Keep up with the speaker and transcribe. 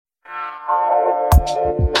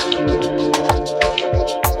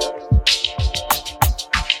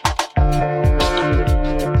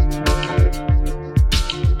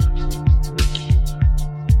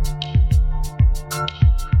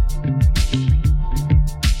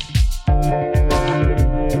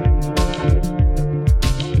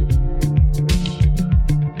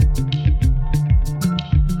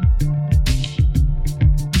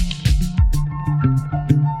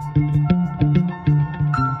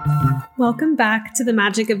Welcome back to the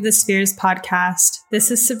Magic of the Spheres podcast.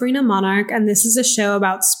 This is Sabrina Monarch, and this is a show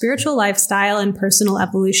about spiritual lifestyle and personal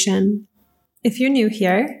evolution. If you're new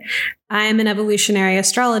here, I'm an evolutionary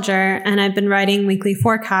astrologer, and I've been writing weekly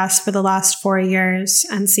forecasts for the last 4 years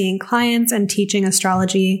and seeing clients and teaching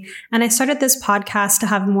astrology. And I started this podcast to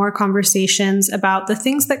have more conversations about the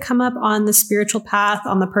things that come up on the spiritual path,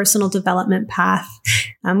 on the personal development path,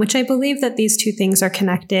 which I believe that these two things are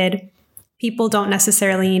connected. People don't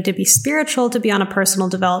necessarily need to be spiritual to be on a personal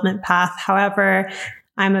development path. However,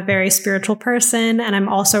 I'm a very spiritual person, and I'm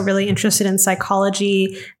also really interested in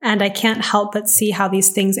psychology, and I can't help but see how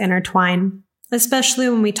these things intertwine, especially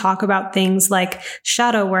when we talk about things like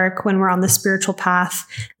shadow work when we're on the spiritual path,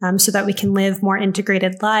 so that we can live more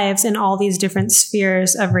integrated lives in all these different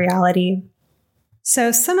spheres of reality.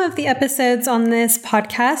 So some of the episodes on this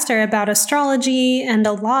podcast are about astrology, and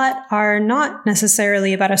a lot are not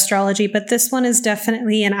necessarily about astrology, but this one is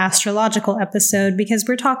definitely an astrological episode because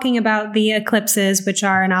we're talking about the eclipses, which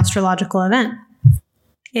are an astrological event.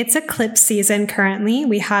 It's eclipse season currently.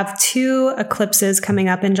 We have 2 eclipses coming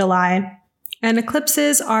up in July. And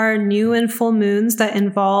eclipses are new and full moons that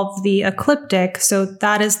involve the ecliptic. So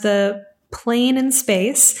that is the plane in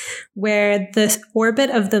space where the orbit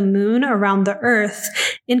of the moon around the Earth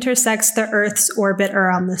intersects the Earth's orbit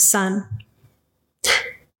around the sun.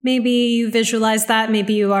 Maybe you visualize that.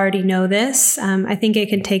 Maybe you already know this. I think it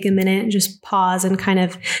can take a minute and just pause and kind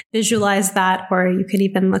of visualize that, or you could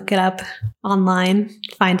even look it up online,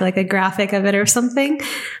 find like a graphic of it or something.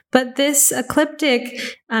 But this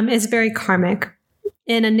ecliptic is very karmic.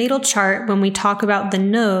 In a natal chart, when we talk about the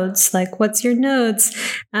nodes, like what's your nodes,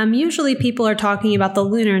 usually people are talking about the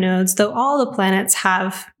lunar nodes, though all the planets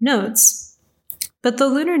have nodes. But the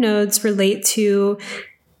lunar nodes relate to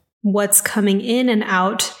what's coming in and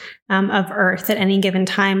out of Earth at any given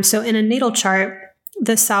time. So in a natal chart,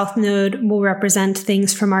 the south node will represent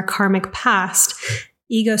things from our karmic past,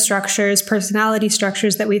 ego structures, personality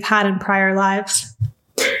structures that we've had in prior lives.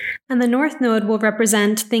 And the north node will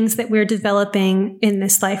represent things that we're developing in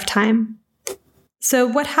this lifetime. So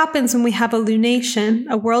what happens when we have a lunation,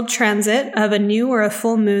 a world transit of a new or a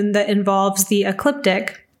full moon that involves the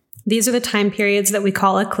ecliptic? These are the time periods that we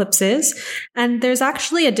call eclipses. And there's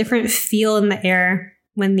actually a different feel in the air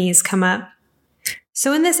when these come up.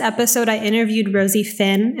 So in this episode, I interviewed Rosie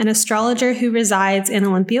Finn, an astrologer who resides in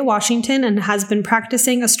Olympia, Washington, and has been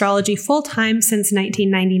practicing astrology full-time since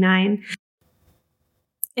 1999.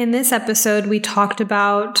 In this episode, we talked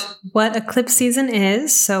about what eclipse season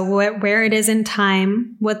is, so where it is in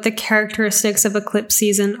time, what the characteristics of eclipse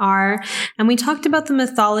season are, and we talked about the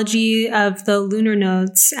mythology of the lunar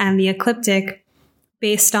nodes and the ecliptic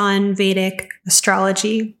based on Vedic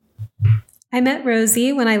astrology. I met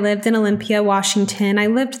Rosie when I lived in Olympia, Washington. I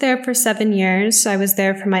lived there for 7 years. I was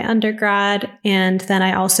there for my undergrad, and then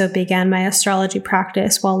I also began my astrology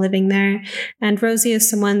practice while living there. And Rosie is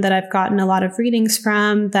someone that I've gotten a lot of readings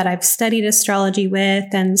from, that I've studied astrology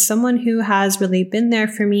with, and someone who has really been there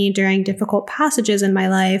for me during difficult passages in my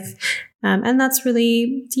life. And that's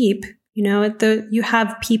really deep. You know, you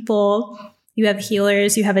have people, you have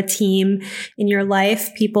healers, you have a team in your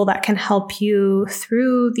life, people that can help you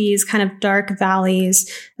through these kind of dark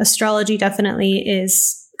valleys. Astrology definitely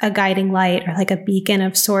is a guiding light or like a beacon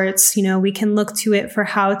of sorts. You know, we can look to it for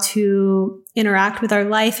how to interact with our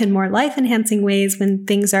life in more life-enhancing ways when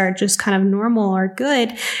things are just kind of normal or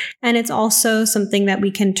good. And it's also something that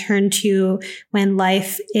we can turn to when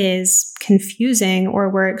life is confusing or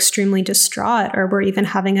we're extremely distraught or we're even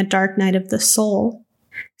having a dark night of the soul.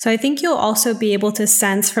 So I think you'll also be able to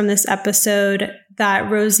sense from this episode that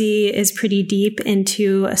Rosie is pretty deep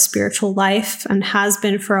into a spiritual life and has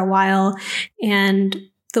been for a while. And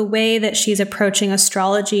the way that she's approaching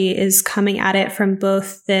astrology is coming at it from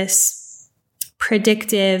both this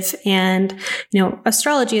predictive and,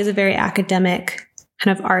 astrology is a very academic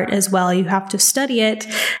kind of art as well. You have to study it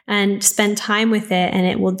and spend time with it, and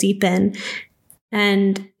it will deepen.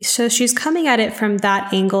 And so she's coming at it from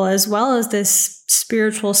that angle, as well as this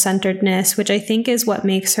spiritual centeredness, which I think is what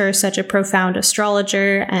makes her such a profound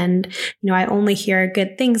astrologer. And, I only hear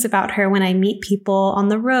good things about her when I meet people on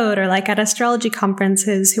the road or like at astrology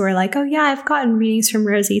conferences who are like, oh yeah, I've gotten readings from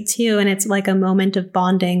Rosie too. And it's like a moment of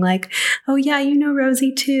bonding, like, oh yeah,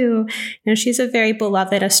 Rosie too. She's a very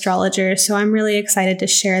beloved astrologer. So I'm really excited to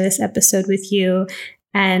share this episode with you.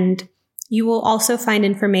 And you will also find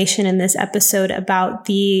information in this episode about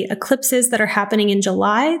the eclipses that are happening in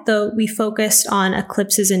July, though we focused on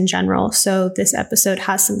eclipses in general. So this episode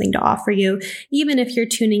has something to offer you, even if you're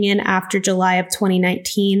tuning in after July of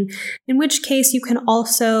 2019, in which case you can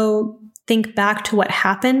also think back to what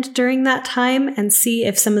happened during that time and see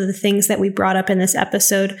if some of the things that we brought up in this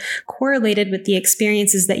episode correlated with the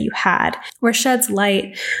experiences that you had, or sheds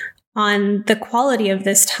light on the quality of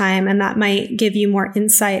this time, and that might give you more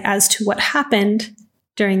insight as to what happened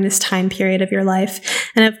during this time period of your life.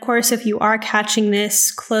 And of course, if you are catching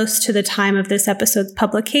this close to the time of this episode's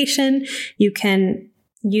publication, you can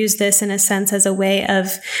use this in a sense as a way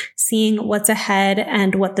of seeing what's ahead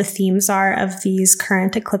and what the themes are of these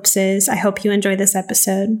current eclipses. I hope you enjoy this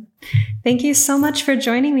episode. Thank you so much for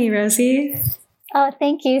joining me, Rosie. Oh,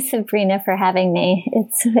 thank you, Sabrina, for having me.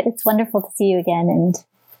 It's wonderful to see you again and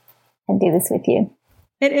do this with you.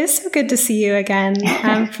 It is so good to see you again.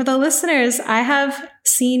 For the listeners, I have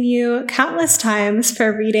seen you countless times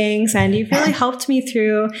for readings, and you've really helped me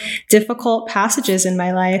through difficult passages in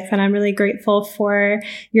my life. And I'm really grateful for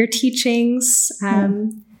your teachings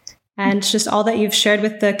and just all that you've shared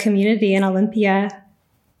with the community in Olympia.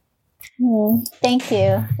 Thank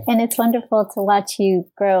you. And it's wonderful to watch you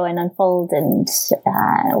grow and unfold and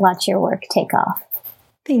watch your work take off.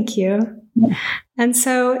 Thank you. And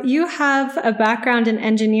so you have a background in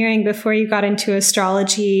engineering before you got into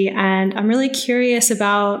astrology, and I'm really curious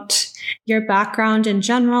about your background in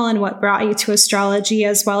general and what brought you to astrology,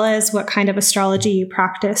 as well as what kind of astrology you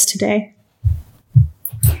practice today.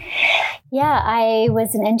 Yeah, I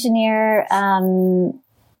was an engineer in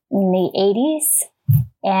the 80s.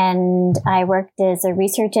 And I worked as a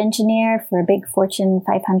research engineer for a big Fortune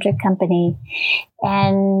 500 company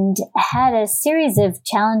and had a series of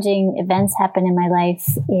challenging events happen in my life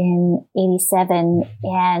in 87.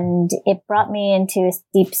 And it brought me into a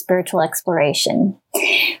deep spiritual exploration,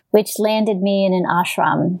 which landed me in an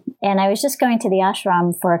ashram. And I was just going to the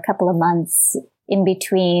ashram for a couple of months in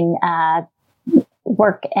between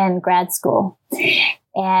work and grad school.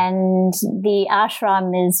 And the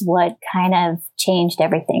ashram is what kind of changed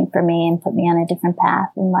everything for me and put me on a different path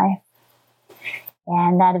in life.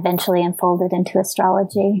 And that eventually unfolded into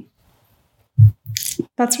astrology.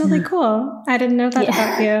 That's really cool. I didn't know that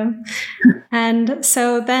about you. And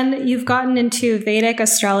so then you've gotten into Vedic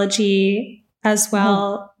astrology as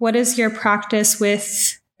well. What is your practice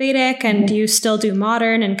with Vedic, and do you still do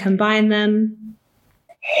modern and combine them?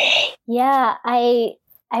 Yeah,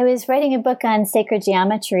 I was writing a book on sacred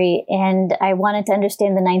geometry, and I wanted to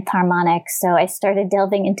understand the ninth harmonic. So I started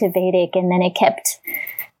delving into Vedic, and then I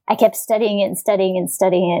kept studying it and studying and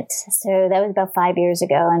studying it. So that was about 5 years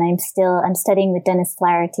ago. And I'm studying with Dennis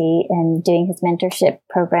Flaherty and doing his mentorship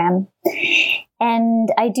program. And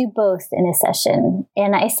I do both in a session,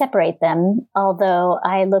 and I separate them, although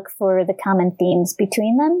I look for the common themes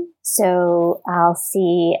between them. So I'll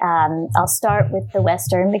start with the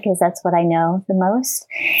Western because that's what I know the most,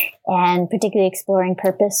 and particularly exploring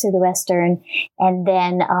purpose through the Western. And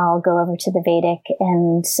then I'll go over to the Vedic,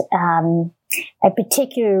 and I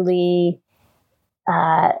particularly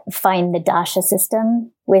find the Dasha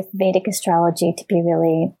system with Vedic astrology to be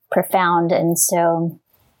really profound. And so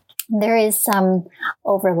there is some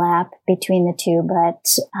overlap between the two,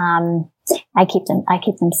 but I keep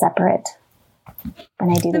them separate when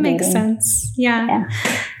I do the reading. That makes sense. Yeah.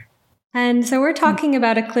 And so we're talking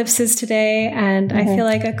about eclipses today, and I feel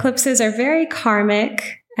like eclipses are very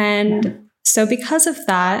karmic. And so because of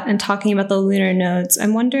that, and talking about the lunar nodes,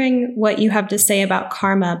 I'm wondering what you have to say about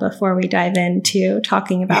karma before we dive into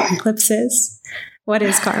talking about eclipses. What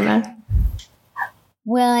is karma?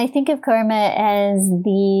 Well, I think of karma as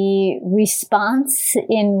the response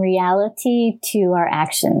in reality to our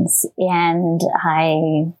actions. And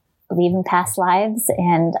I believe in past lives,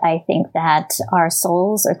 and I think that our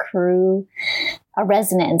souls accrue a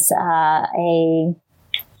resonance, a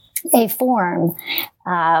form,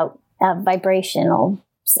 a vibrational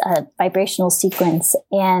sequence,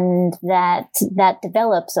 and that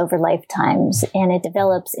develops over lifetimes, and it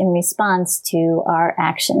develops in response to our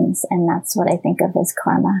actions. And that's what I think of as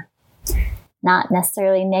karma. Not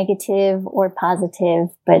necessarily negative or positive,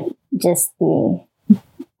 but just the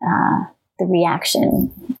the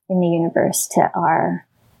reaction in the universe to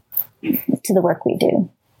the work we do.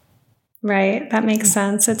 Right. That makes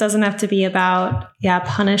sense. It doesn't have to be about,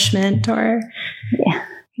 punishment or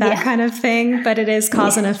that kind of thing, but it is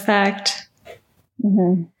cause and effect.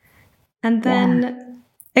 Mm-hmm. And then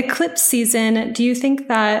eclipse season, do you think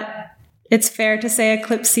that it's fair to say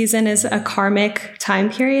eclipse season is a karmic time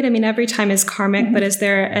period? I mean, every time is karmic, but is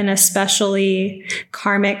there an especially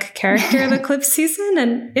karmic character of eclipse season?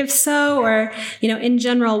 And if so, or, in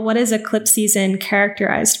general, what is eclipse season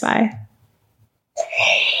characterized by?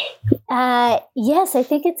 Yes, I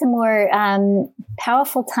think it's a more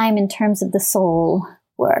powerful time in terms of the soul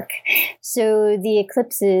work. So the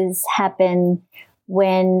eclipses happen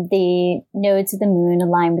when the nodes of the moon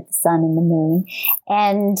align with the sun and the moon.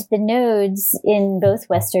 And the nodes in both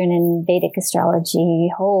Western and Vedic astrology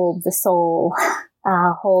hold the soul,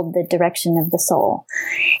 hold the direction of the soul.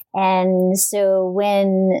 And so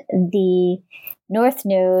when the North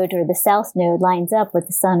Node or the South Node lines up with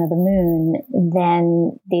the sun or the moon,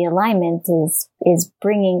 then the alignment is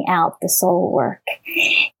bringing out the soul work.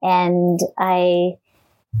 And I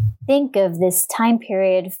think of this time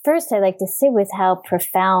period, first I like to sit with how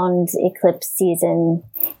profound eclipse season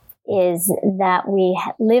is, that we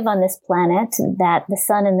live on this planet, that the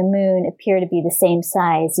sun and the moon appear to be the same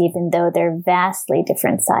size, even though they're vastly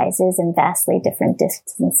different sizes and vastly different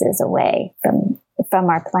distances away from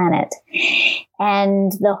our planet.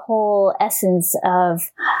 And the whole essence of,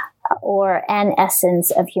 or an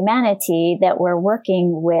essence of humanity that we're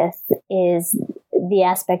working with is the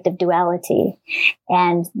aspect of duality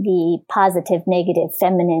and the positive, negative,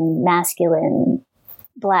 feminine, masculine,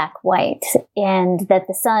 black, white, and that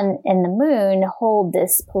the sun and the moon hold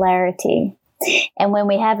this polarity. And when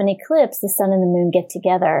we have an eclipse, the sun and the moon get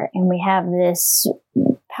together and we have this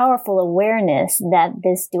powerful awareness that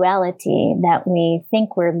this duality that we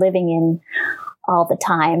think we're living in all the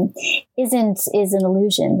time is an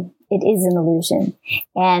illusion. It is an illusion.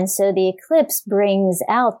 And so the eclipse brings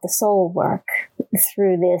out the soul work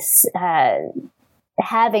through this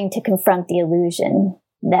having to confront the illusion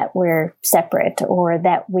that we're separate or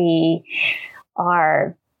that we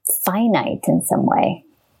are finite in some way.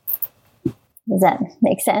 Does that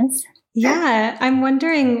make sense? Yeah. I'm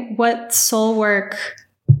wondering what soul work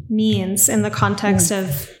means in the context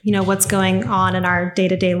of, what's going on in our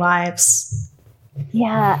day-to-day lives.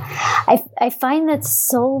 Yeah, I find that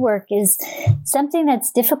soul work is something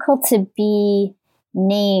that's difficult to be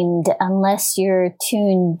named unless you're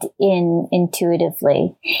tuned in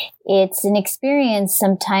intuitively. It's an experience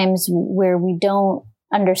sometimes where we don't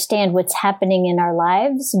understand what's happening in our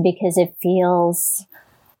lives because it feels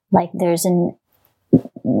like there's a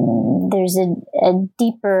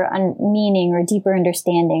deeper meaning or deeper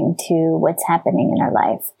understanding to what's happening in our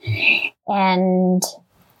life. And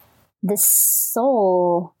the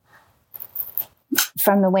soul,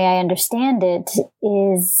 from the way I understand it,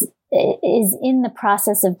 is in the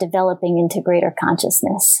process of developing into greater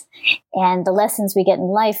consciousness. And the lessons we get in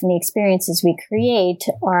life and the experiences we create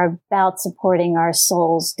are about supporting our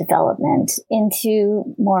soul's development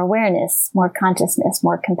into more awareness, more consciousness,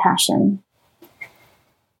 more compassion.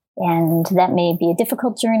 And that may be a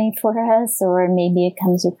difficult journey for us, or maybe it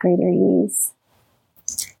comes with greater ease.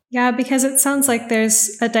 Yeah, because it sounds like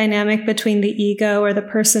there's a dynamic between the ego or the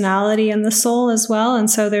personality and the soul as well.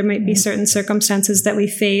 And so there might be certain circumstances that we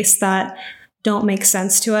face that don't make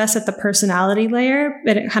sense to us at the personality layer,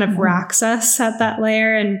 but it kind of racks us at that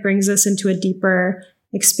layer and brings us into a deeper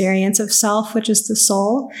experience of self, which is the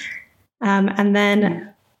soul. And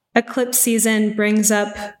then eclipse season brings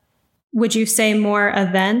up, would you say, more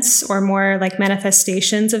events or more like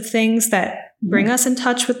manifestations of things that bring us in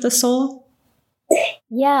touch with the soul?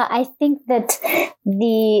 Yeah, I think that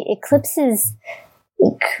the eclipses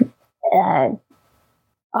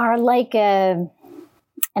are like an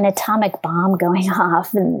atomic bomb going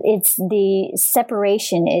off. It's the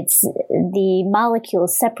separation. It's the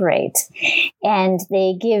molecules separate, and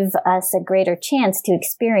they give us a greater chance to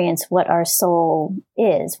experience what our soul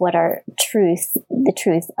is, what our truth, the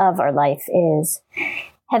truth of our life is.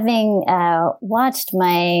 Having watched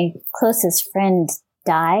my closest friend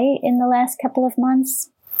die in the last couple of months,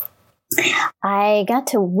 I got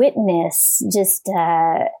to witness just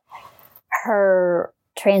her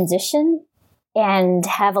transition and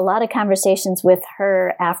have a lot of conversations with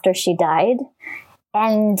her after she died.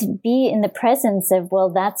 and be in the presence of, well,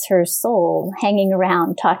 that's her soul hanging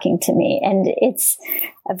around talking to me. And it's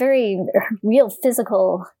a very real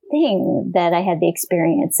physical thing that I had the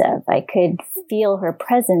experience of. I could feel her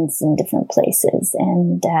presence in different places.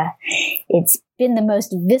 And it's been the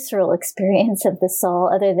most visceral experience of the soul,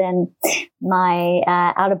 other than my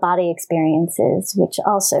out-of-body experiences, which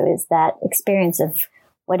also is that experience of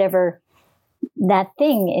whatever that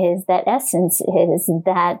thing is, that essence is,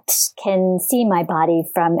 that can see my body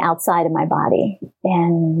from outside of my body.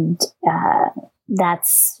 And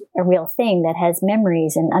that's a real thing that has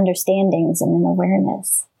memories and understandings and an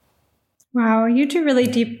awareness. Wow, you do really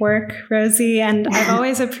deep work, Rosie. And I've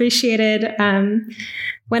always appreciated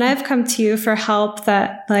when I've come to you for help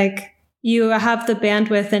that you have the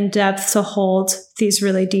bandwidth and depth to hold these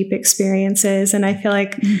really deep experiences. And I feel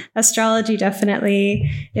like astrology definitely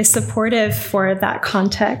is supportive for that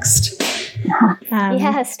context.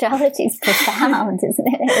 Yeah, astrology is profound, isn't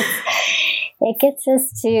it? It gets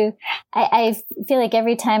us to, I feel like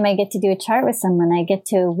every time I get to do a chart with someone, I get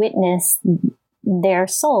to witness their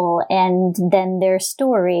soul and then their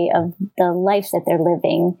story of the life that they're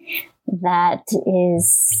living that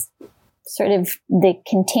is sort of the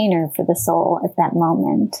container for the soul at that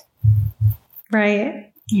moment.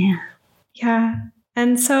 Right. Yeah. Yeah.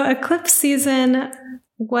 And so eclipse season,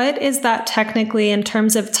 what is that technically in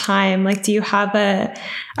terms of time? Do you have a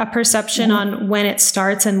perception on when it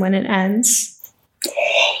starts and when it ends?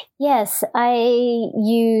 Yes, I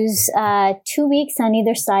use 2 weeks on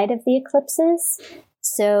either side of the eclipses.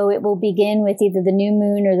 So it will begin with either the new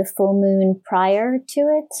moon or the full moon prior to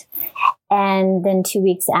it, and then 2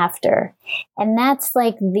 weeks after. And that's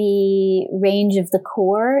the range of the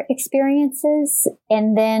core experiences.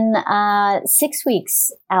 And then 6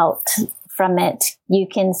 weeks out from it, you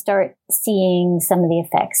can start seeing some of the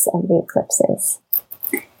effects of the eclipses.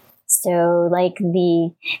 So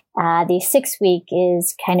the 6 week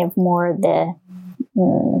is kind of more the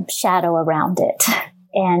shadow around it.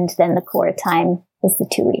 And then the core time is the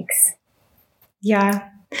 2 weeks. Yeah.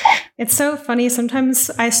 It's so funny. Sometimes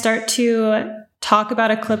I start to talk about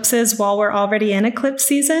eclipses while we're already in eclipse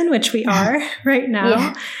season, which we are right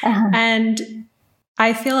now. Yeah. And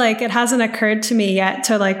I feel like it hasn't occurred to me yet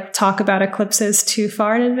to talk about eclipses too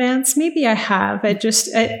far in advance. Maybe I have.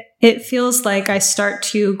 It feels like I start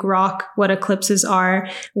to grok what eclipses are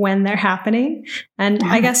when they're happening. And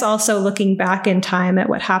I guess also looking back in time at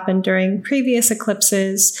what happened during previous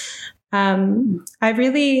eclipses, I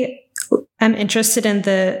really am interested in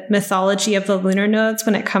the mythology of the lunar nodes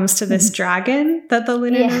when it comes to this dragon that the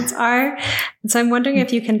lunar nodes are. And so I'm wondering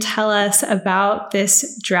if you can tell us about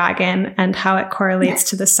this dragon and how it correlates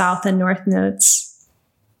to the south and north nodes.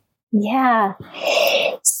 Yeah.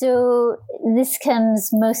 So this comes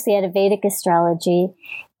mostly out of Vedic astrology,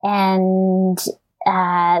 and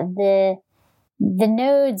the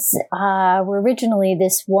nodes were originally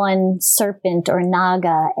this one serpent or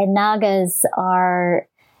naga, and nagas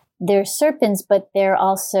they're serpents, but they're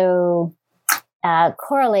also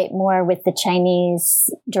correlate more with the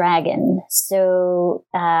Chinese dragon. So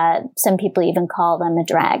some people even call them a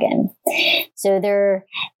dragon. So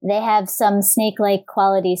they have some snake-like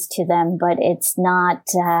qualities to them, but it's not.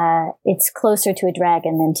 It's closer to a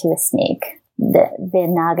dragon than to a snake, the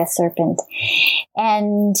naga serpent,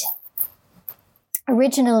 and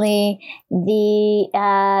originally the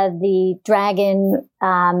dragon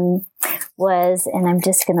was, and I'm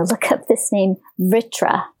just going to look up this name,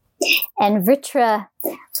 Vritra. And Vritra,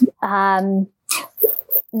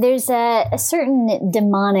 there's a certain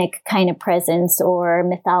demonic kind of presence or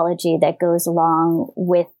mythology that goes along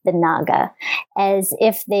with the Naga, as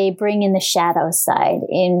if they bring in the shadow side.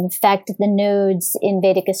 In fact, the nodes in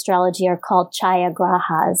Vedic astrology are called Chaya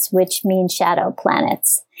Grahas, which means shadow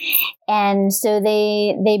planets. And so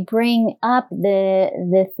they bring up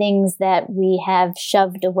the things that we have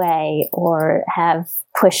shoved away or have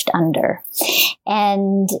pushed under.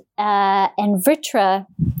 And Vritra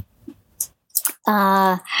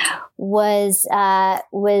was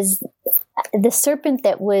the serpent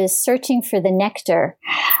that was searching for the nectar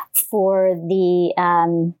for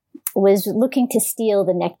was looking to steal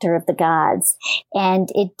the nectar of the gods. And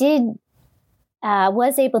it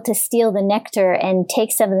was able to steal the nectar and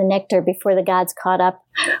take some of the nectar before the gods caught up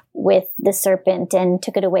with the serpent and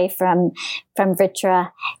took it away from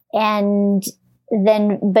Vritra. And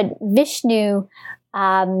then, but Vishnu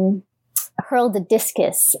hurled a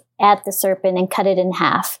discus at the serpent and cut it in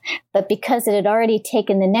half. But because it had already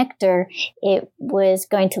taken the nectar, it was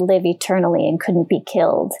going to live eternally and couldn't be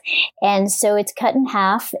killed. And so it's cut in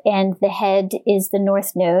half, and the head is the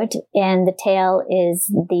north node and the tail is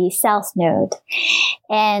the south node.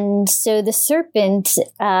 And so the serpent,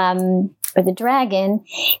 or the dragon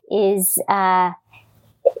is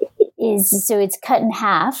so it's cut in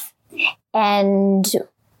half, and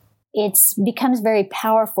it becomes very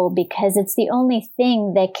powerful because it's the only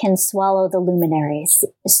thing that can swallow the luminaries.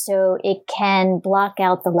 So it can block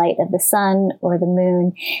out the light of the sun or the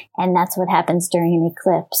moon, and that's what happens during an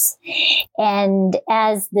eclipse. And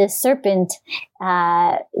as the serpent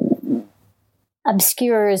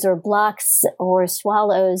obscures or blocks or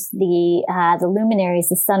swallows the luminaries,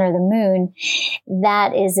 the sun or the moon,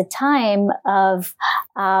 that is a time of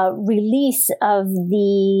release of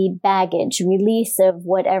the baggage, release of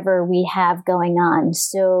whatever we have going on.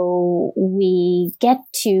 So we get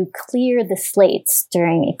to clear the slates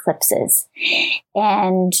during eclipses.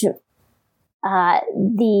 And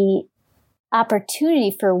the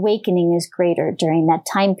opportunity for awakening is greater during that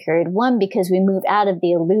time period. One, because we move out of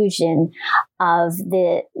the illusion of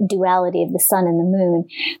the duality of the sun and the moon,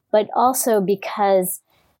 but also because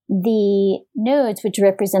the nodes, which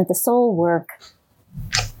represent the soul work,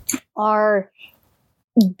 are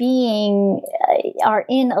in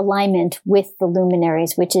alignment with the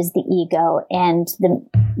luminaries, which is the ego, and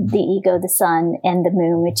the ego, the sun, and the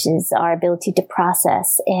moon, which is our ability to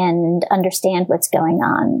process and understand what's going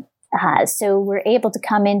on. So we're able to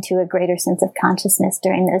come into a greater sense of consciousness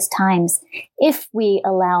during those times if we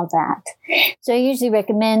allow that. So I usually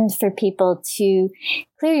recommend for people to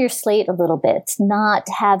clear your slate a little bit, not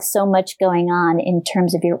have so much going on in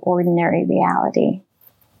terms of your ordinary reality.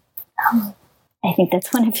 I think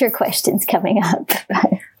that's one of your questions coming up.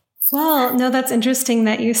 Well, no, that's interesting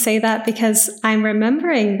that you say that, because I'm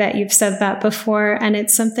remembering that you've said that before, and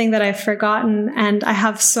it's something that I've forgotten, and I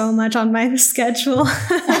have so much on my schedule.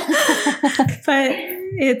 But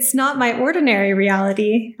it's not my ordinary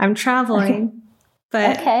reality. I'm traveling.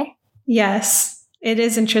 But okay. Yes, it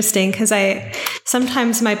is interesting because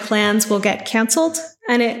sometimes my plans will get canceled,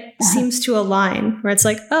 and it seems to align where it's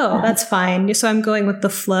like, oh, that's fine. So I'm going with the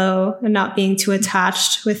flow and not being too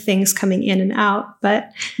attached with things coming in and out.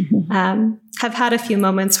 But I've had a few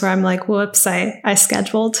moments where I'm like, whoops, I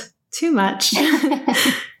scheduled too much.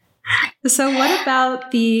 So what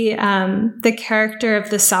about the character of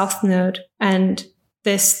the South Node and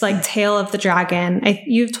this like tail of the dragon?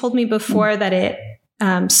 You've told me before that it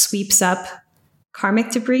sweeps up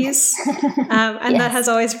karmic debris, and yes. That has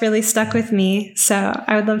always really stuck with me. So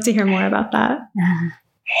I would love to hear more about that.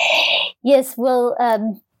 Yes, well,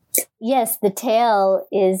 yes, the tail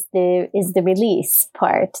is the release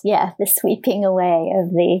part. Yeah, the sweeping away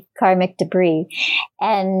of the karmic debris,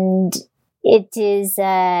 and it is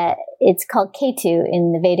it's called Ketu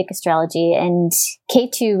in the Vedic astrology, and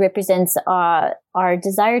Ketu represents our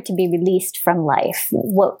desire to be released from life.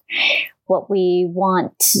 What we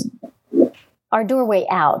want. Our doorway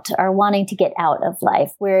out, our wanting to get out of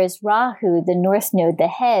life. Whereas Rahu, the north node, the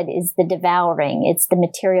head, is the devouring. It's the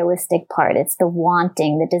materialistic part. It's the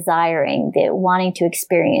wanting, the desiring, the wanting to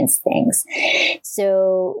experience things.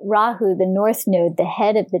 So Rahu, the north node, the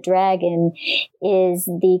head of the dragon, is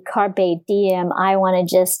the carpe diem. I want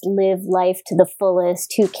to just live life to the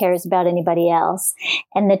fullest. Who cares about anybody else?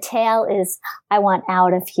 And the tail is, I want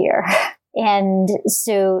out of here. And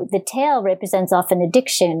so the tail represents often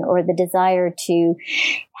addiction or the desire to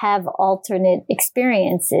have alternate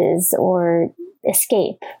experiences or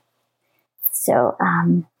escape. So,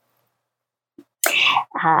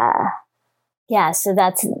 so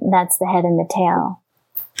that's the head and the tail.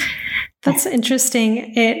 That's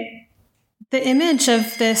interesting. The image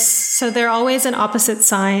of this, so they're always in opposite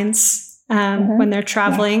signs. When they're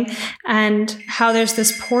traveling, and how there's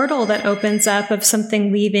this portal that opens up of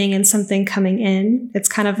something leaving and something coming in. It's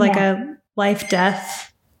kind of like a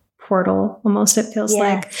life-death portal, almost, it feels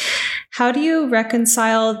like. How do you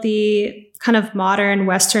reconcile the kind of modern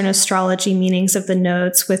Western astrology meanings of the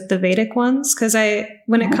nodes with the Vedic ones? Because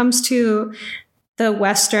when it comes to the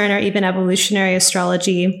Western or even evolutionary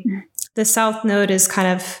astrology, the South Node is kind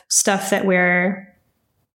of stuff that we're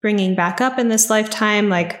bringing back up in this lifetime,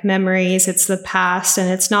 like memories. It's the past, and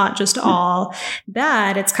it's not just all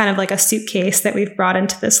bad. It's kind of like a suitcase that we've brought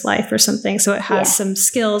into this life or something. So it has some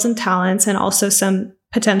skills and talents and also some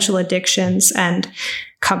potential addictions and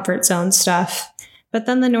comfort zone stuff. But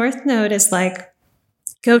then the North Node is like,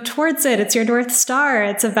 go towards it. It's your North Star.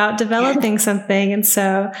 It's about developing something. And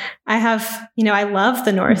so I love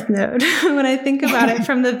the North Node. When I think about it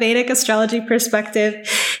from the Vedic astrology perspective,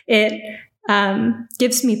 it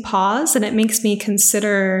gives me pause, and it makes me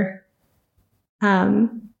consider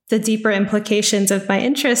the deeper implications of my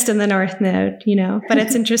interest in the North Node, but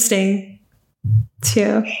it's interesting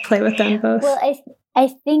to play with them both. Well, I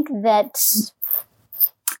think that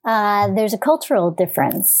there's a cultural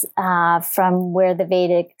difference from where the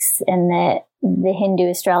Vedics and the Hindu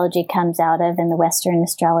astrology comes out of, and the Western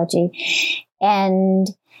astrology, and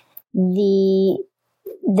the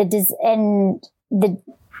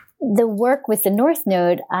work with the North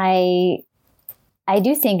Node. I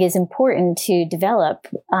do think is important to develop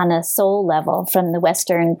on a soul level from the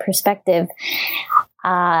Western perspective.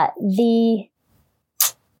 The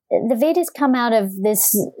Vedas come out of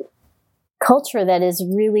this culture that is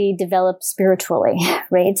really developed spiritually,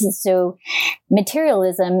 right? So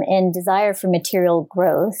materialism and desire for material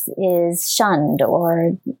growth is shunned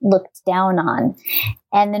or looked down on.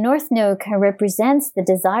 And the North Node kind of represents the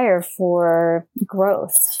desire for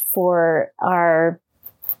growth, for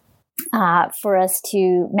us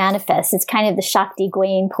to manifest. It's kind of the Shakti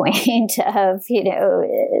Gwain point of,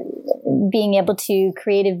 being able to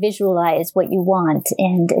create and visualize what you want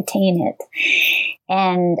and attain it.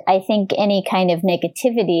 And I think any kind of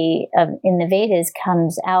negativity in the Vedas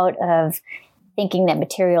comes out of thinking that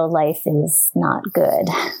material life is not good.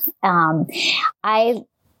 I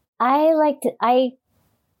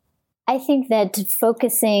think that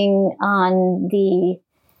focusing on the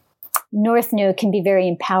North Node can be very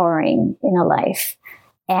empowering in a life,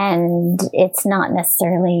 and it's not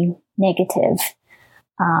necessarily negative.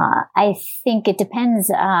 I think it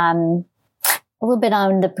depends a little bit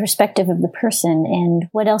on the perspective of the person and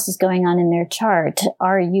what else is going on in their chart.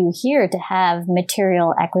 Are you here to have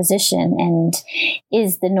material acquisition, and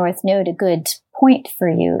is the North Node a good point for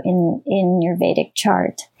you in your Vedic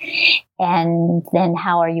chart? And then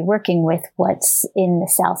how are you working with what's in the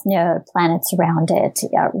South Node, planets around it?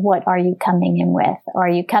 What are you coming in with? Are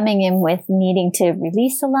you coming in with needing to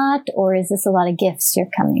release a lot, or is this a lot of gifts you're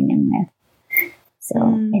coming in with? So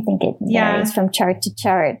I think it varies from chart to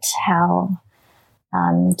chart how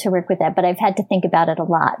to work with that. But I've had to think about it a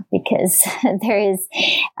lot, because there is,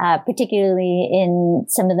 particularly in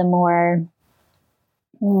some of the more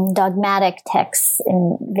dogmatic texts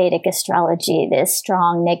in Vedic astrology, there's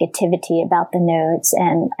strong negativity about the nodes,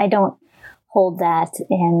 and I don't hold that.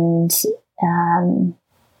 And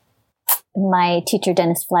my teacher,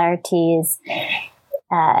 Dennis Flaherty,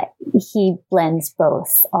 he blends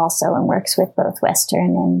both also and works with both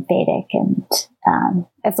Western and Vedic, and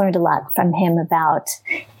I've learned a lot from him about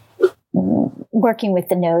working with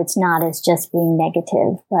the nodes, not as just being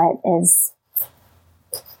negative, but as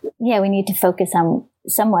we need to focus on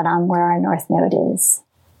somewhat on where our North Node is.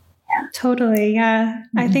 Yeah. Totally. Yeah.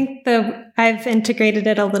 Mm-hmm. I think I've integrated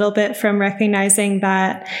it a little bit from recognizing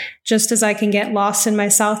that just as I can get lost in my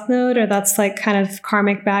South Node, or that's like kind of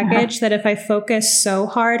karmic baggage, that if I focus so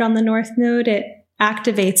hard on the North Node, it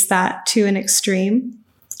activates that to an extreme.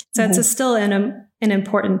 So it's still an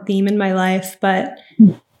important theme in my life, but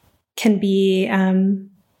can be,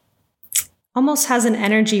 almost has an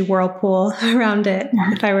energy whirlpool around it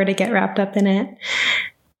if I were to get wrapped up in it.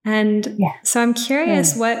 And so I'm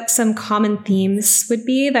curious what some common themes would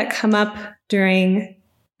be that come up during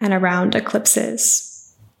and around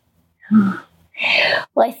eclipses.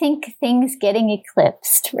 Well, I think things getting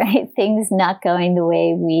eclipsed, right? Things not going the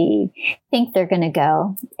way we think they're going to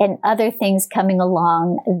go, and other things coming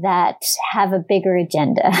along that have a bigger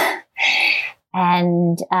agenda.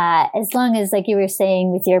 And as long as, like you were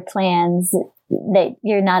saying, with your plans, that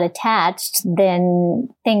you're not attached, then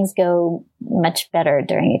things go much better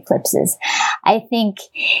during eclipses. I think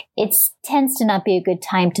it tends to not be a good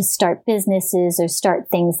time to start businesses or start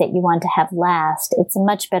things that you want to have last. It's a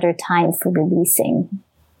much better time for releasing.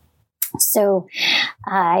 So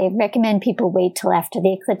I recommend people wait till after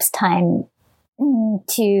the eclipse time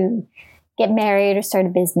to get married or start a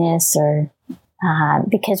business, or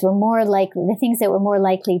because we're more likely, the things that we're more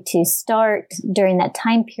likely to start during that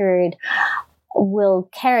time period will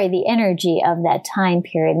carry the energy of that time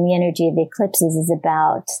period. And the energy of the eclipses is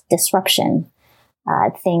about disruption,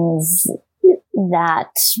 things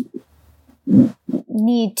that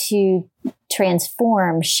need to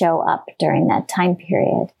transform show up during that time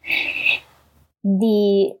period.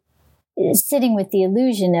 Sitting with the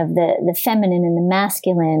illusion of the feminine and the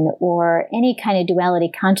masculine, or any kind of duality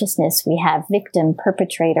consciousness we have, victim,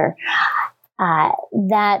 perpetrator,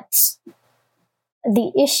 that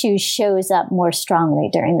the issue shows up more strongly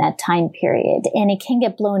during that time period, and it can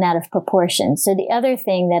get blown out of proportion. So the other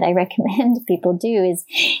thing that I recommend people do is,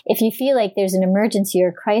 if you feel like there's an emergency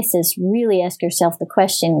or crisis, really ask yourself the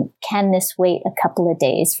question, can this wait a couple of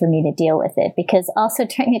days for me to deal with it? Because also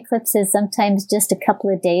during eclipses, sometimes just a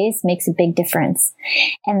couple of days makes a big difference,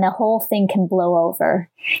 and the whole thing can blow over.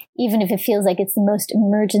 Even if it feels like it's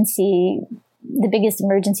the biggest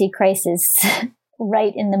emergency crisis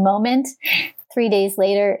right in the moment, 3 days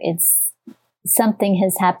later, something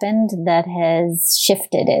has happened that has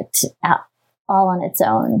shifted it out, all on its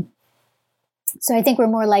own. So I think we're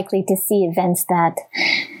more likely to see events that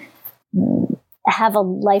have a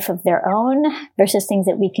life of their own versus things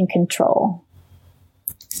that we can control.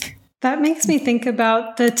 That makes me think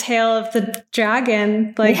about the tale of the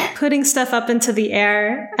dragon, like putting stuff up into the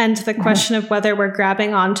air, and the question of whether we're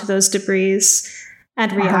grabbing onto those debris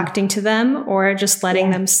and reacting to them, or just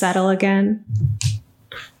letting them settle again.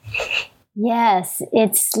 Yes,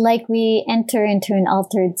 it's like we enter into an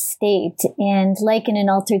altered state. And like in an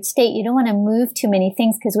altered state, you don't want to move too many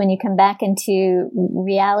things, because when you come back into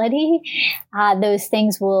reality, those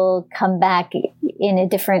things will come back in a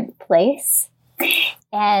different place.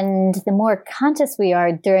 And the more conscious we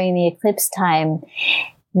are during the eclipse time,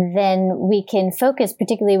 then we can focus,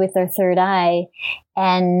 particularly with our third eye,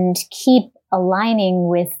 and keep aligning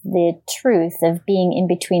with the truth of being in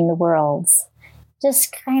between the worlds.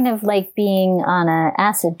 Just kind of like being on an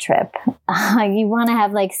acid trip. You want to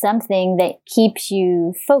have like something that keeps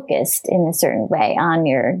you focused in a certain way on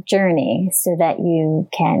your journey, so that you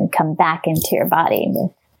can come back into your body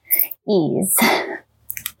with ease.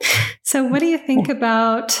 So what do you think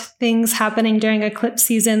about things happening during eclipse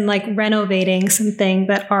season, like renovating something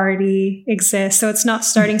that already exists? So it's not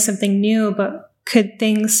starting something new, but could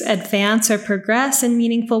things advance or progress in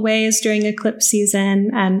meaningful ways during eclipse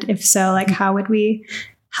season? And if so, like, how would we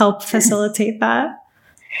help facilitate that?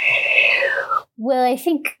 Well, I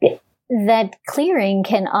think that clearing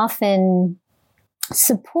can often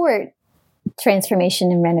support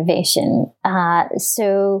transformation and renovation.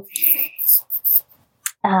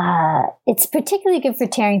 It's particularly good for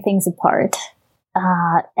tearing things apart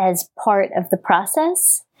as part of the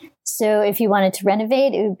process. So if you wanted to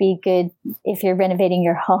renovate, it would be good if you're renovating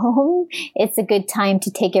your home. It's a good time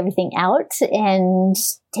to take everything out and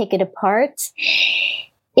take it apart.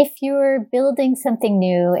 If you're building something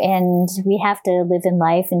new, and we have to live in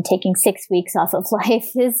life, and taking 6 weeks off of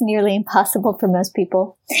life is nearly impossible for most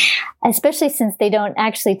people, especially since they don't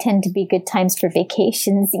actually tend to be good times for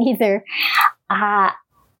vacations either.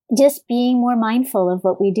 Just being more mindful of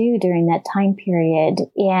what we do during that time period.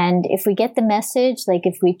 And if we get the message, like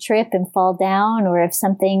if we trip and fall down, or if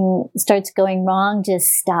something starts going wrong, just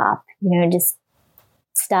stop, just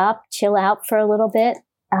stop, chill out for a little bit,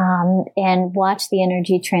 and watch the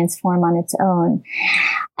energy transform on its own.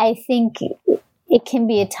 I think it can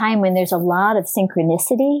be a time when there's a lot of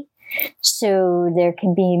synchronicity. So there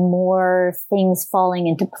can be more things falling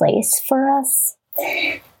into place for us.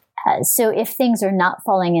 So if things are not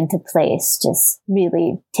falling into place, just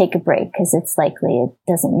really take a break, because it's likely it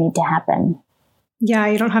doesn't need to happen. Yeah,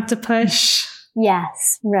 you don't have to push.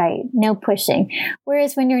 Yes, right. No pushing.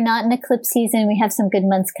 Whereas when you're not in eclipse season, we have some good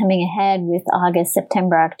months coming ahead with August,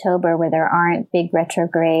 September, October, where there aren't big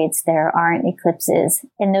retrogrades, there aren't eclipses.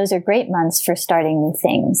 And those are great months for starting new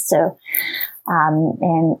things. So,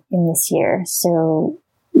 and in this year. So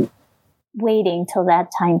waiting till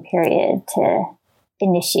that time period to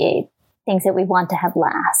initiate things that we want to have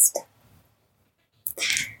last.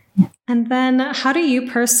 And then how do you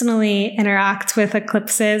personally interact with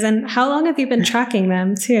eclipses, and how long have you been tracking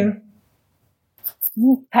them too?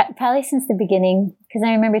 Probably since the beginning, because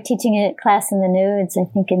I remember teaching a class in the Nodes, I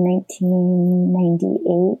think in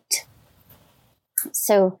 1998.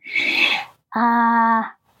 So,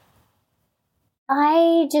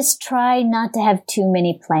 I just try not to have too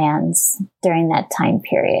many plans during that time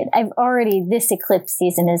period. This eclipse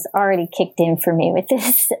season has already kicked in for me with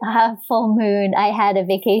this full moon. I had a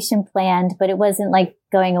vacation planned, but it wasn't like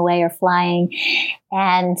going away or flying.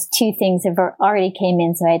 And 2 things have already came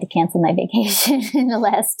in, so I had to cancel my vacation in the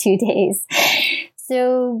last 2 days.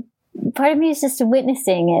 So part of me is just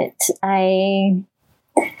witnessing it.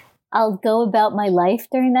 I'll go about my life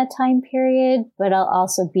during that time period, but I'll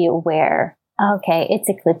also be aware. Okay, it's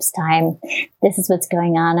eclipse time. This is what's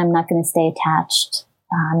going on. I'm not going to stay attached.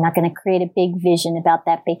 I'm not going to create a big vision about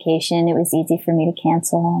that vacation. It was easy for me to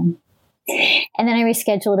cancel. And then I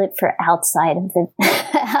rescheduled it for outside of the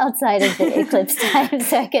eclipse time,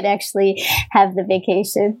 so I could actually have the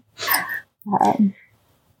vacation.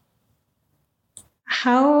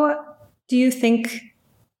 How do you think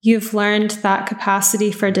you've learned that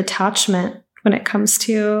capacity for detachment when it comes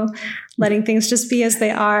to letting things just be as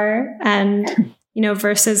they are, and,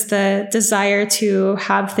 versus the desire to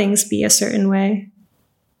have things be a certain way.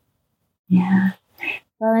 Yeah.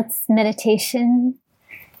 Well, it's meditation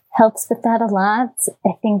helps with that a lot.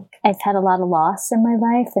 I think I've had a lot of loss in my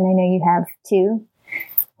life, and I know you have too.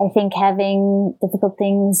 I think having difficult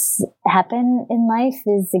things happen in life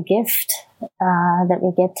is a gift, that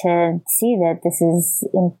we get to see that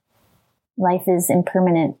life is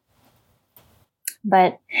impermanent.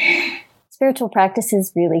 But spiritual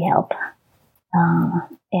practices really help.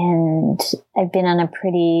 And I've been on a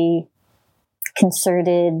pretty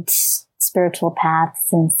concerted spiritual path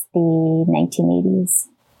since the 1980s.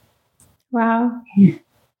 Wow.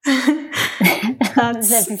 Was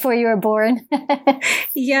that before you were born?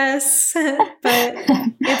 Yes, but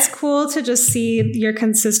it's cool to just see your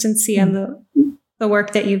consistency and the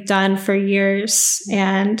work that you've done for years.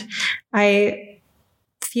 And I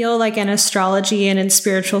feel like in astrology and in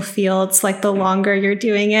spiritual fields, like the longer you're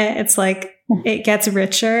doing it, it's like it gets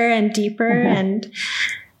richer and deeper. And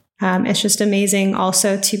it's just amazing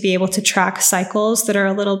also to be able to track cycles that are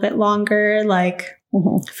a little bit longer. Like,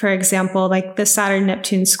 for example, like the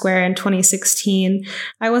Saturn-Neptune square in 2016,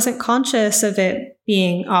 I wasn't conscious of it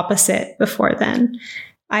being opposite before then.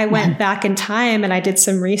 I went back in time and I did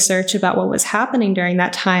some research about what was happening during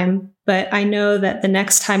that time. But I know that the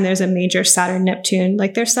next time there's a major Saturn-Neptune,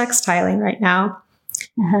 like they're sextiling right now.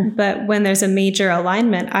 But when there's a major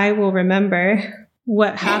alignment, I will remember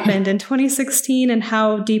what happened in 2016 and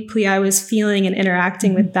how deeply I was feeling and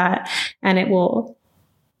interacting with that. And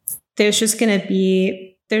there's just going to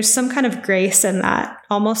be, there's some kind of grace in that,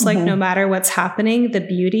 almost like no matter what's happening, the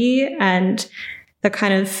beauty and the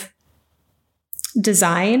kind of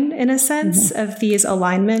design, in a sense, of these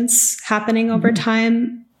alignments happening over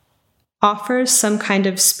time offers some kind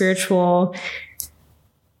of spiritual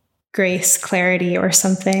grace, clarity, or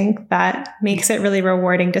something that makes it really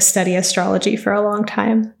rewarding to study astrology for a long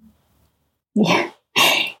time. Yeah.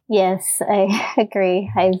 Yes, I agree.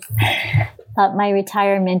 I've thought my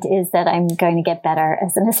retirement is that I'm going to get better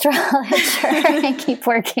as an astrologer and keep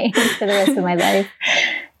working for the rest of my life.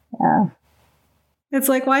 It's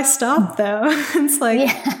like, why stop though? It's like,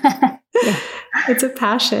 it's a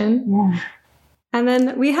passion. Yeah. And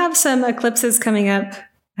then we have some eclipses coming up.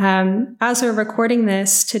 As we're recording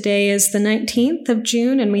this, today is the 19th of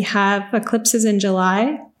June, and we have eclipses in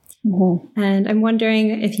July. And I'm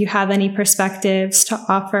wondering if you have any perspectives to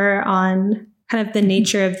offer on kind of the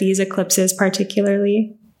nature of these eclipses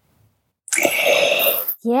particularly.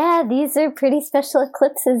 Yeah, these are pretty special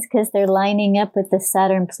eclipses because they're lining up with the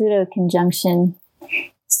Saturn-Pluto conjunction.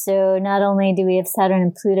 So not only do we have Saturn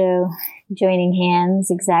and Pluto joining hands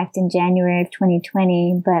exact in January of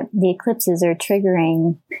 2020, but the eclipses are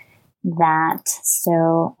triggering that.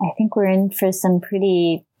 So I think we're in for some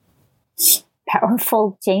pretty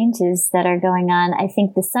powerful changes that are going on. I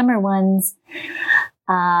think the summer ones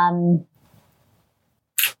are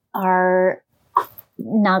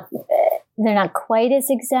not, they're not quite as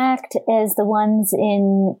exact as the ones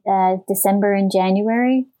in December and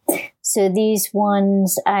January. So these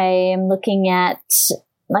ones I am looking at,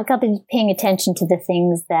 like I'll be paying attention to the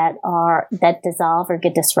things that dissolve or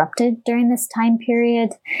get disrupted during this time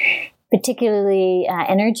period, particularly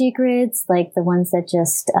energy grids, like the ones that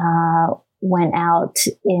just went out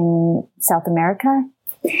in South America,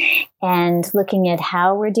 and looking at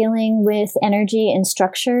how we're dealing with energy and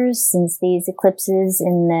structures, since these eclipses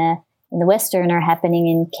in the Western are happening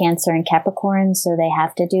in Cancer and Capricorn, so they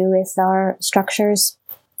have to do with our structures.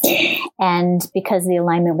 And because of the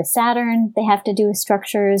alignment with Saturn, they have to do with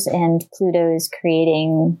structures, and Pluto is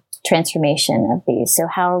creating transformation of these. So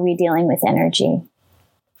how are we dealing with energy?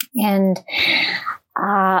 And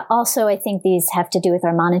also, I think these have to do with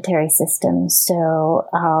our monetary system. So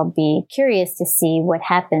I'll be curious to see what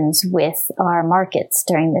happens with our markets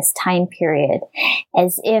during this time period,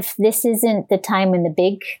 as if this isn't the time when the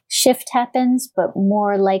big shift happens, but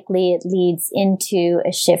more likely it leads into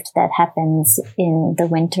a shift that happens in the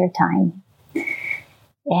winter time.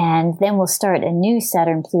 And then we'll start a new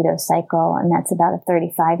Saturn-Pluto cycle, and that's about a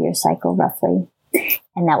 35-year cycle roughly.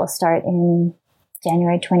 And that will start in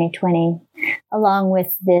January 2020, along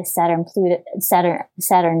with the Saturn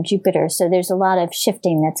Jupiter. So there's a lot of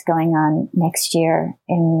shifting that's going on next year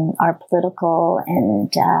in our political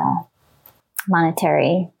and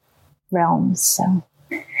monetary realms. So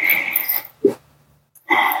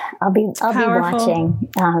I'll be watching.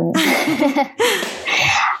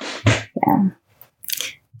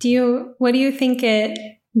 Yeah. What do you think it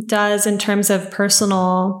does in terms of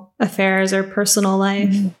personal affairs or personal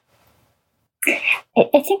life?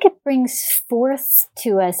 I think it brings forth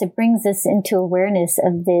to us, it brings us into awareness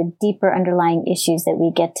of the deeper underlying issues that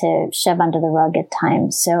we get to shove under the rug at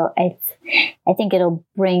times. So I think it'll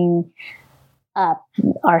bring up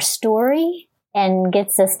our story and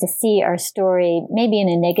gets us to see our story maybe in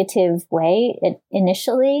a negative way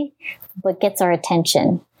initially, but gets our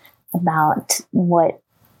attention about what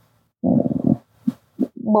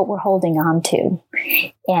we're holding on to,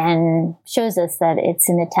 and shows us that it's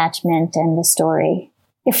an attachment and a story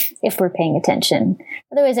if we're paying attention.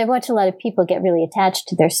 Otherwise, I've watched a lot of people get really attached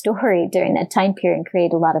to their story during that time period and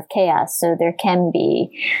create a lot of chaos. So there can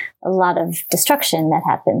be a lot of destruction that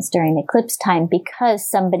happens during eclipse time because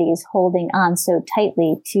somebody is holding on so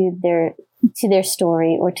tightly to their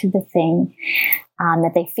story or to the thing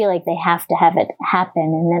that they feel like they have to have it happen.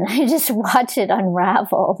 And then I just watch it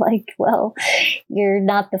unravel like, well, you're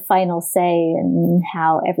not the final say in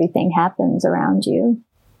how everything happens around you.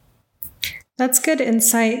 That's good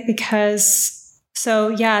insight because, so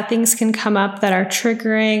yeah, things can come up that are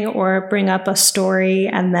triggering or bring up a story.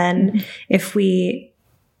 And then if we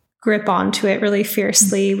grip onto it really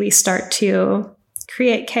fiercely, we start to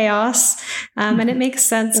create chaos. And it makes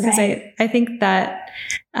sense because I think that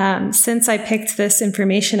since I picked this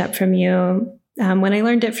information up from you, when I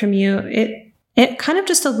learned it from you, it kind of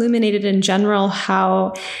just illuminated in general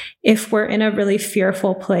how if we're in a really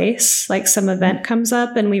fearful place, like some event comes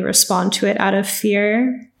up and we respond to it out of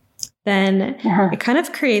fear, then it kind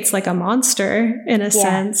of creates like a monster in a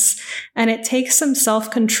sense. And it takes some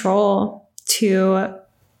self-control to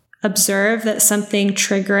observe that something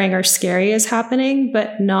triggering or scary is happening,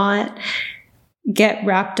 but not get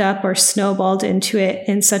wrapped up or snowballed into it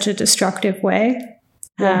in such a destructive way.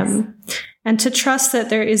 Yes. And to trust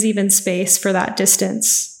that there is even space for that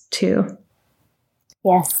distance too.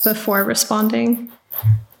 Yes. Before responding.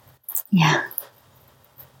 Yeah.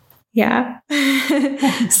 Yeah.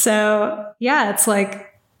 So yeah, it's like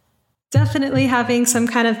definitely having some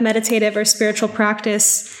kind of meditative or spiritual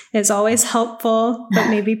practice is always helpful, but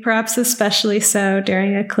maybe perhaps especially so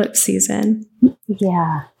during eclipse season.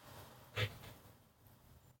 Yeah.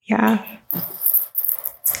 Yeah.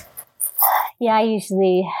 Yeah, I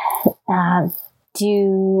usually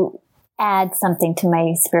do add something to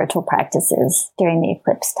my spiritual practices during the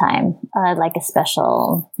eclipse time, like a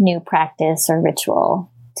special new practice or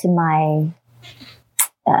ritual to my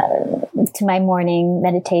morning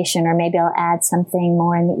meditation, or maybe I'll add something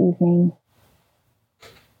more in the evening.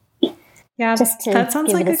 Yeah, that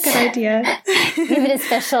sounds like a good idea. Give it a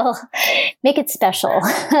special, make it special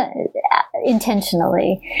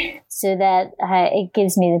intentionally, so that it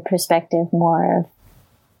gives me the perspective more of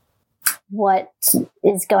what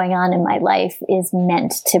is going on in my life is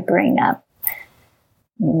meant to bring up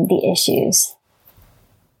the issues.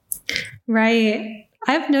 Right.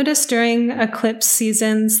 I've noticed during eclipse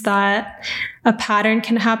seasons that a pattern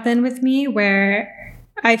can happen with me where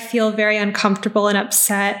I feel very uncomfortable and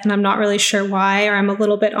upset, and I'm not really sure why, or I'm a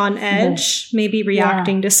little bit on edge, maybe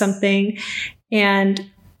reacting to something.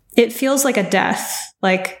 And it feels like a death,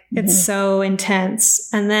 like it's so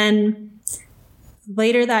intense. And then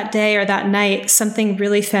later that day or that night, something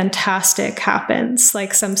really fantastic happens,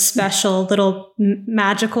 like some special little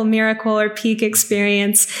magical miracle or peak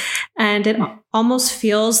experience. And it almost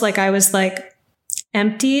feels like I was like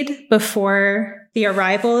emptied before the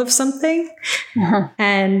arrival of something.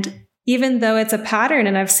 And even though it's a pattern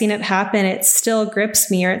and I've seen it happen, it still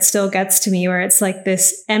grips me, or it still gets to me, where it's like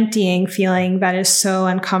this emptying feeling that is so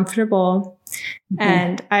uncomfortable.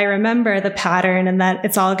 And I remember the pattern and that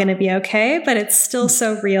it's all going to be okay, but it's still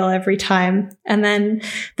so real every time. And then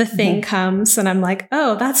the thing comes and I'm like,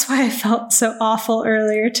 oh, that's why I felt so awful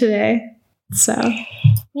earlier today. So,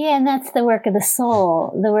 yeah, and that's the work of the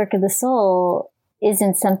soul. The work of the soul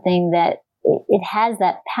isn't something that it has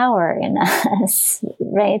that power in us,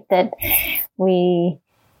 right? That we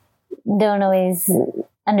don't always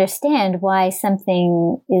understand why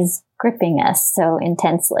something is gripping us so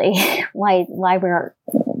intensely, why we're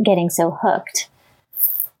getting so hooked.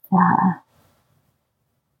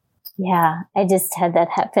 Yeah, I just had that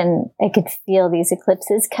happen. I could feel these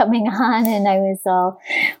eclipses coming on, and I was all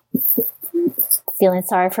feeling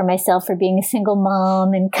sorry for myself for being a single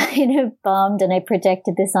mom and kind of bummed. And I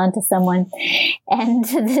projected this onto someone. And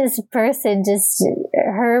this person just,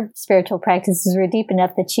 her spiritual practices were deep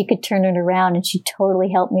enough that she could turn it around, and she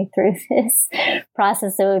totally helped me through this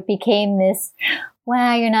process. So it became this,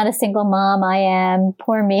 wow, you're not a single mom. I am.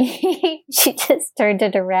 Poor me. She just turned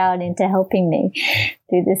it around into helping me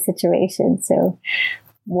through this situation. So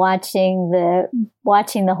watching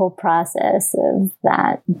the whole process of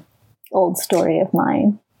that old story of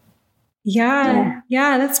mine. Yeah,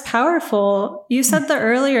 that's powerful. You said the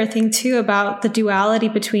earlier thing too about the duality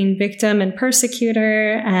between victim and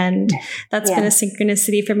persecutor. And that's been a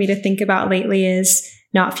synchronicity for me to think about lately, is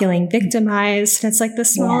not feeling victimized. And it's like the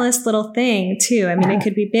smallest little thing too. I mean, it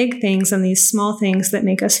could be big things and these small things that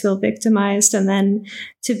make us feel victimized. And then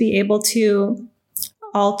to be able to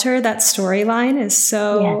alter that storyline is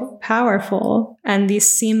so powerful. And these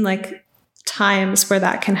seem like times where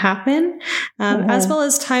that can happen, as well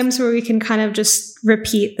as times where we can kind of just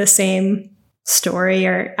repeat the same story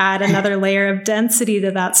or add another layer of density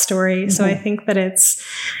to that story. So I think that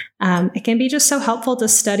it can be just so helpful to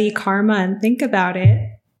study karma and think about it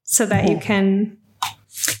so that you can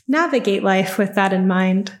navigate life with that in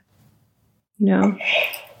mind,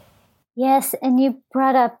 Yes. And you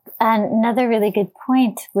brought up another really good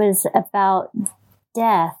point was about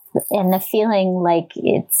death and the feeling like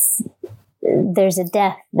there's a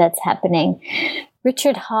death that's happening.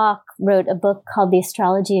 Richard Hawk wrote a book called The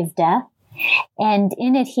Astrology of Death, and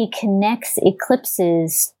in it he connects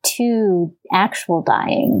eclipses to actual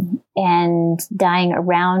dying and dying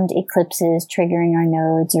around eclipses, triggering our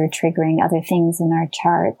nodes or triggering other things in our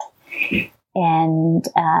chart. And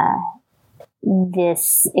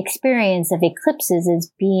this experience of eclipses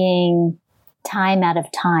is being time out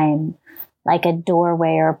of time, like a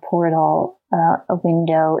doorway or a portal, a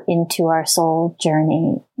window into our soul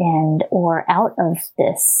journey or out of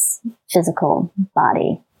this physical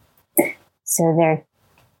body. So there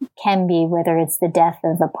can be, whether it's the death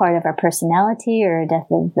of a part of our personality or a death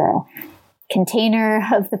of the container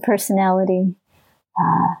of the personality.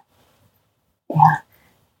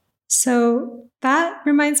 So that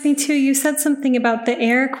reminds me too, you said something about the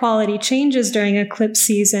air quality changes during eclipse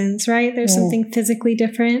seasons, right? There's something physically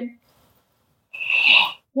different.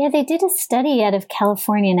 Yeah, they did a study out of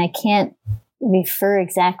California, and I can't refer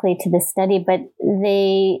exactly to the study, but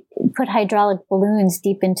they put hydraulic balloons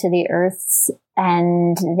deep into the earth,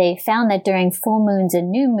 and they found that during full moons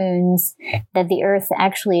and new moons that the earth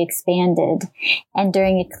actually expanded, and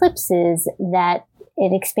during eclipses that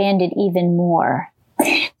it expanded even more,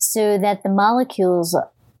 so that the molecules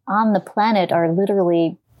on the planet are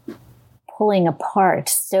literally pulling apart,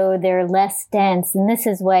 so they're less dense. And this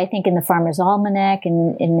is why I think in the Farmer's Almanac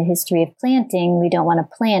and in the history of planting, we don't want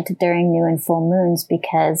to plant during new and full moons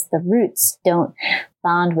because the roots don't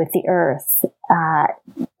bond with the earth.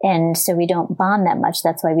 And so we don't bond that much.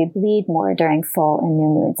 That's why we bleed more during full and new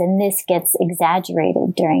moons. And this gets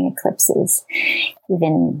exaggerated during eclipses.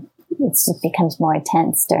 It just becomes more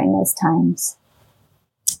intense during those times.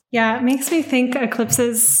 Yeah, it makes me think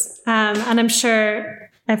eclipses, and I'm sure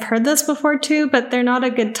I've heard this before too, but they're not a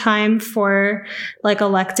good time for like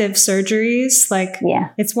elective surgeries.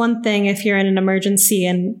 It's one thing if you're in an emergency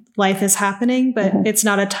and life is happening, but it's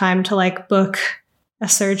not a time to like book a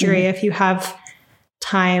surgery if you have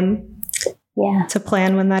time to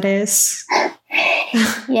plan when that is.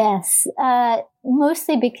 Yes.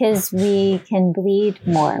 Mostly because we can bleed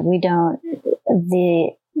more. We don't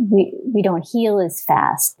heal as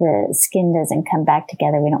fast. The skin doesn't come back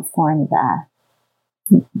together. We don't form the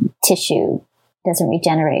tissue, doesn't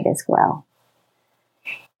regenerate as well.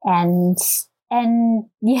 And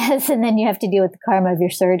yes, and then you have to deal with the karma of your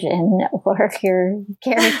surgeon or your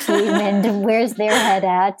care team and where's their head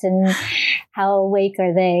at and how awake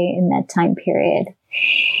are they in that time period.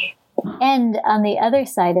 And on the other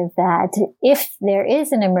side of that, if there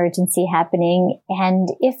is an emergency happening and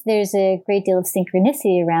if there's a great deal of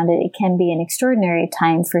synchronicity around it, it can be an extraordinary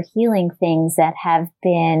time for healing things that have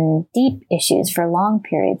been deep issues for long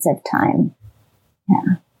periods of time.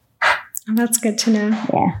 Yeah. Oh, that's good to know.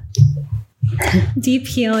 Yeah. Deep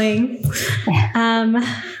healing. Yeah.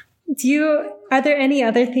 Are there any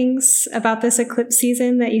other things about this eclipse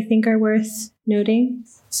season that you think are worth noting?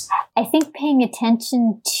 I think paying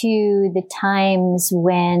attention to the times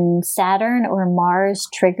when Saturn or Mars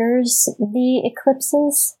triggers the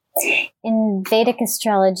eclipses. In Vedic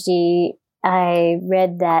astrology, I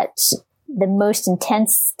read that the most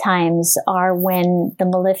intense times are when the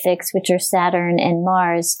malefics, which are Saturn and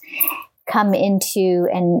Mars, come into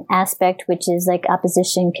an aspect which is like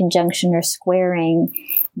opposition, conjunction, or squaring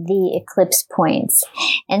the eclipse points.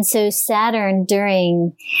 And so Saturn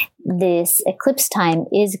during this eclipse time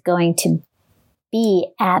is going to be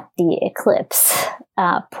at the eclipse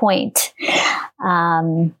point.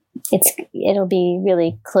 It'll be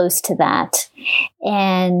really close to that.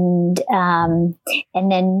 And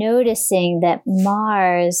then noticing that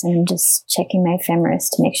Mars, and I'm just checking my ephemeris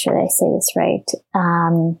to make sure that I say this right.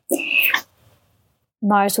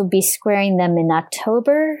 Mars will be squaring them in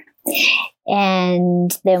October.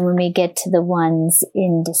 And then when we get to the ones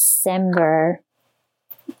in December,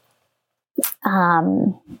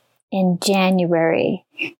 in January.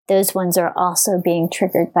 Those ones are also being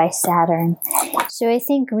triggered by Saturn. So I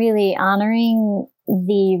think really honoring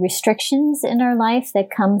the restrictions in our life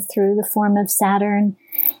that come through the form of Saturn,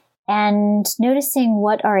 and noticing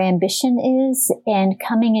what our ambition is and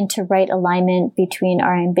coming into right alignment between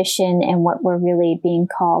our ambition and what we're really being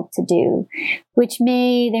called to do, there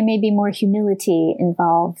may be more humility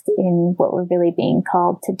involved in what we're really being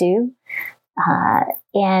called to do,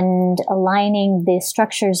 and aligning the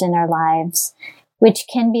structures in our lives, which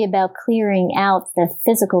can be about clearing out the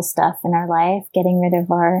physical stuff in our life, getting rid of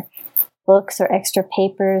our books or extra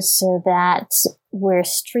papers so that we're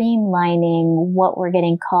streamlining what we're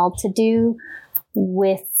getting called to do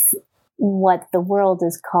with what the world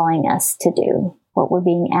is calling us to do, what we're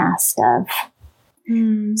being asked of.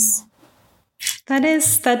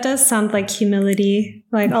 That does sound like humility,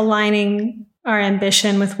 like aligning our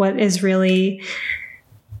ambition with what is really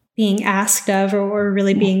being asked of or we're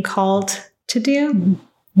really being called to do.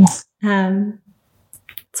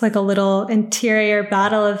 It's like a little interior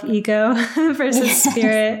battle of ego versus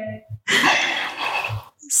spirit.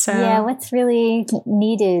 So yeah, what's really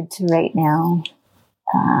needed right now?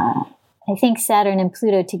 I think Saturn and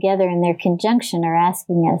Pluto together in their conjunction are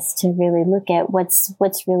asking us to really look at what's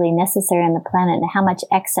really necessary on the planet and how much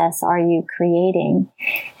excess are you creating,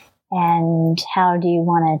 and how do you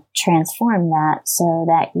want to transform that so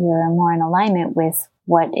that you're more in alignment with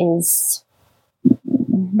what is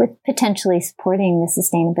with potentially supporting the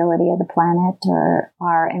sustainability of the planet or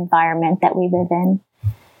our environment that we live in.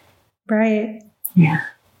 Right. Yeah.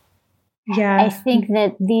 Yeah. I think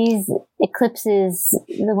that these eclipses,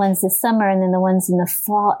 the ones this summer and then the ones in the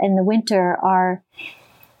fall and the winter, are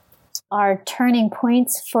turning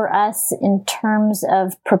points for us in terms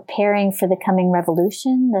of preparing for the coming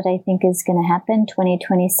revolution that I think is going to happen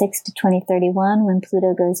 2026 to 2031 when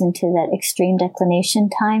Pluto goes into that extreme declination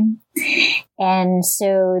time. And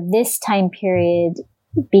so this time period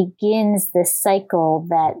begins the cycle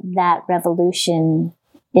that revolution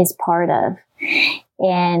is part of.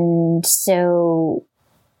 And so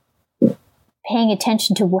paying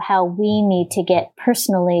attention to how we need to get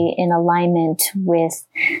personally in alignment with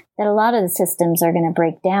that a lot of the systems are going to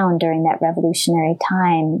break down during that revolutionary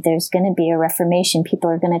time. There's going to be a reformation.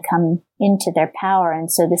 People are going to come into their power.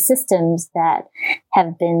 And so the systems that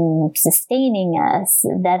have been sustaining us,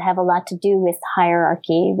 that have a lot to do with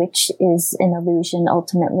hierarchy, which is an illusion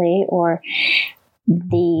ultimately, or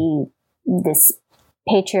this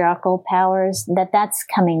patriarchal powers, that's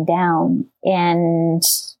coming down. And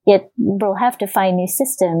yet we'll have to find new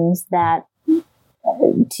systems that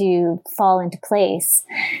to fall into place,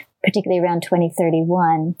 particularly around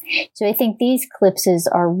 2031. So I think these eclipses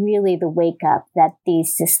are really the wake up that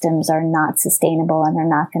these systems are not sustainable and are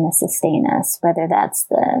not going to sustain us, whether that's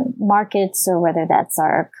the markets or whether that's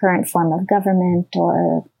our current form of government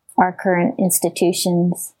or our current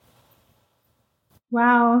institutions.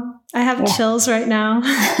 Wow. I have chills right now.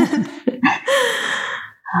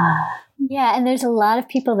 Yeah, and there's a lot of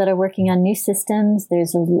people that are working on new systems.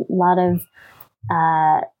 There's a lot of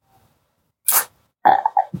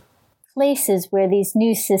places where these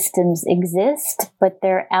new systems exist, but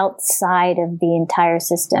they're outside of the entire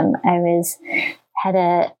system. I had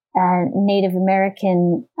a Native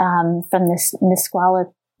American from the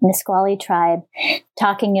Nisqually tribe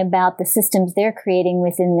talking about the systems they're creating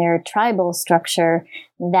within their tribal structure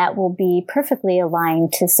that will be perfectly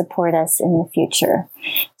aligned to support us in the future.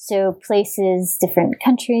 So places, different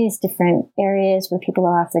countries, different areas where people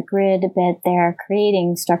are off the grid, but they're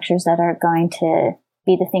creating structures that are going to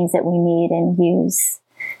be the things that we need and use.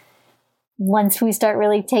 Once we start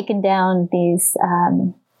really taking down these,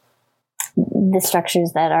 the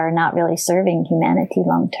structures that are not really serving humanity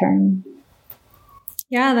long term.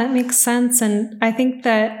 Yeah, that makes sense. And I think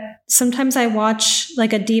that sometimes I watch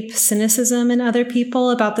like a deep cynicism in other people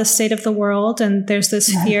about the state of the world. And there's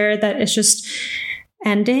this fear that it's just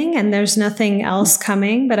ending and there's nothing else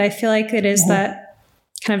coming. But I feel like it is that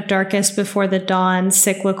kind of darkest before the dawn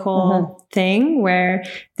cyclical thing where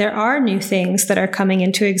there are new things that are coming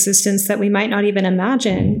into existence that we might not even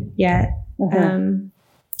imagine yet.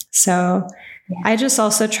 So I just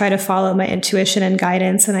also try to follow my intuition and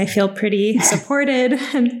guidance, and I feel pretty supported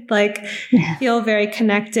and feel very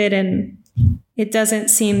connected. And it doesn't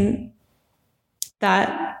seem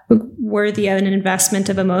that worthy of an investment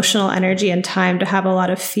of emotional energy and time to have a lot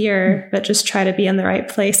of fear, but just try to be in the right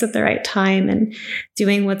place at the right time and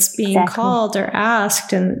doing what's being called or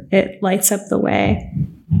asked, and it lights up the way.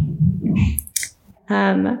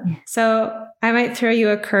 So I might throw you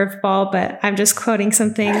a curveball, but I'm just quoting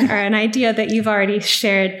something or an idea that you've already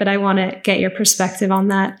shared, but I want to get your perspective on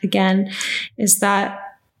that again, is that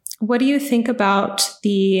what do you think about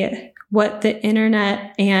what the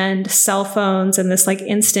internet and cell phones and this like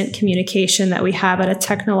instant communication that we have at a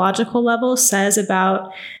technological level says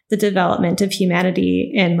about the development of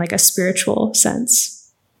humanity in like a spiritual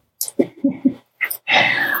sense?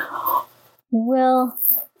 Well,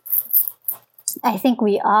 I think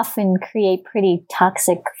we often create pretty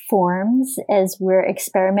toxic forms as we're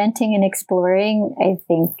experimenting and exploring. I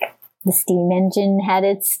think the steam engine had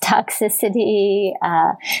its toxicity.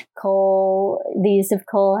 The use of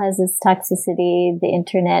coal has its toxicity. The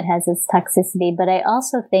internet has its toxicity. But I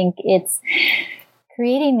also think it's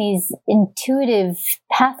creating these intuitive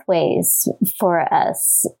pathways for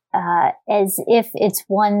us, as if it's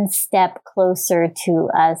one step closer to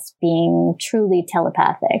us being truly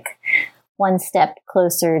telepathic, one step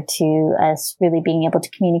closer to us really being able to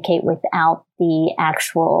communicate without the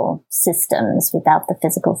actual systems, without the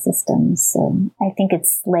physical systems. So I think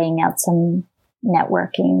it's laying out some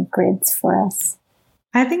networking grids for us.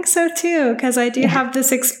 I think so too, because I do have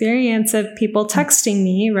this experience of people texting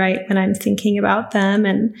me right when I'm thinking about them,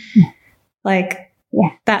 and like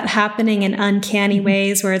that happening in uncanny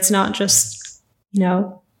ways where it's not just,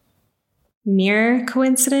 mere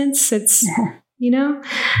coincidence. It's,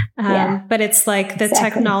 but it's like the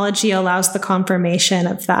technology allows the confirmation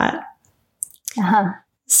of that.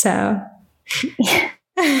 So,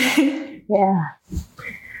 yeah.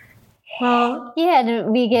 Well,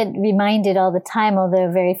 and we get reminded all the time,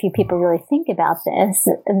 although very few people really think about this,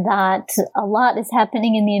 that a lot is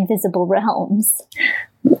happening in the invisible realms.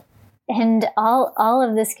 And all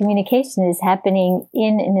of this communication is happening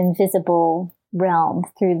in an invisible realm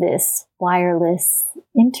through this wireless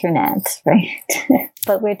internet, right?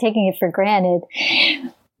 But we're taking it for granted.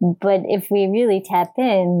 But if we really tap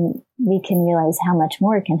in, we can realize how much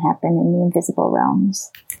more can happen in the invisible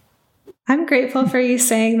realms. I'm grateful for you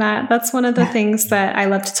saying that. That's one of the things that I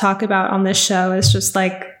love to talk about on this show, is just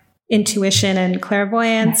like intuition and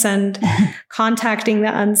clairvoyance and contacting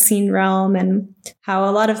the unseen realm, and how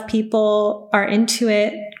a lot of people are into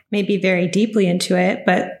it, maybe very deeply into it,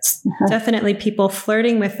 but definitely people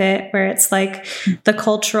flirting with it, where it's like the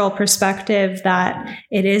cultural perspective that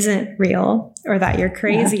it isn't real or that you're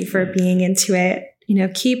crazy for being into it,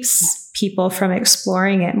 keeps people from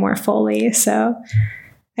exploring it more fully. So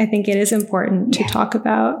I think it is important to talk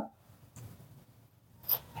about.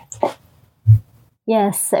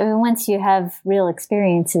 Yes. I mean, once you have real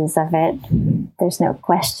experiences of it, there's no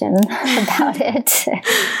question about it.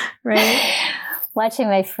 Right. Watching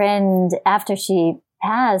my friend after she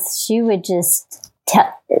passed, she would just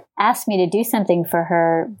ask me to do something for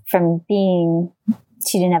her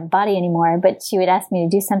she didn't have a body anymore, but she would ask me to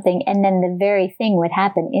do something, and then the very thing would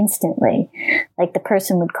happen instantly. Like the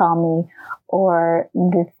person would call me, or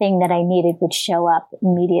the thing that I needed would show up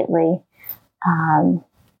immediately.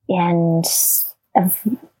 And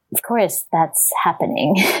of course, that's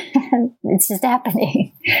happening. It's just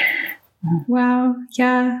happening. Wow.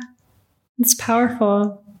 Yeah. It's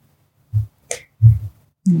powerful.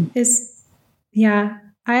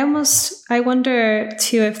 I wonder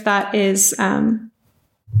too if that is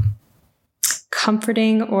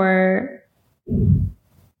comforting, or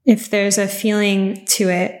if there's a feeling to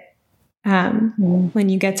it when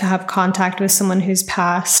you get to have contact with someone who's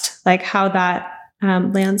passed, like how that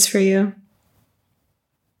lands for you.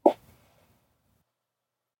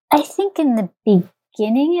 I think in the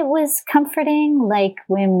beginning it was comforting, like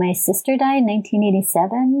when my sister died in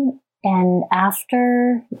 1987, and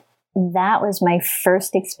after that was my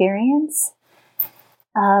first experience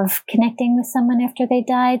of connecting with someone after they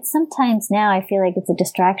died. Sometimes now I feel like it's a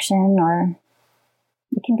distraction, or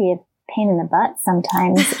it can be a pain in the butt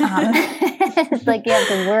sometimes. It's like you have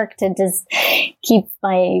to work to just keep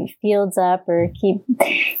my fields up or keep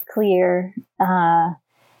clear.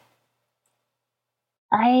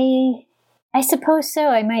 I suppose so.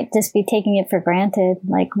 I might just be taking it for granted,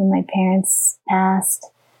 like when my parents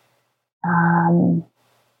passed.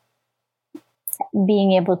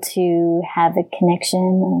 Being able to have a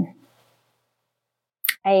connection.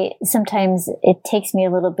 Sometimes it takes me a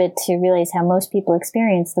little bit to realize how most people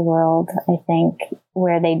experience the world, I think,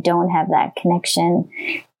 where they don't have that connection,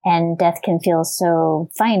 and death can feel so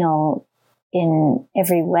final in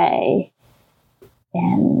every way.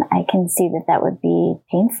 And I can see that would be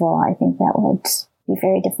painful. I think that would be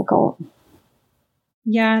very difficult.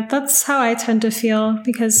 Yeah, that's how I tend to feel,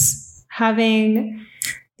 because having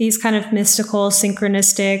these kind of mystical,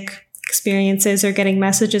 synchronistic experiences or getting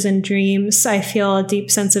messages in dreams, I feel a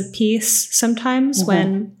deep sense of peace sometimes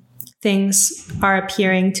when things are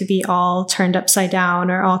appearing to be all turned upside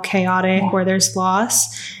down or all chaotic or there's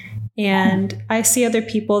loss. And I see other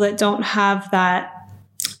people that don't have that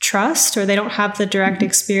trust, or they don't have the direct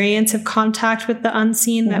experience of contact with the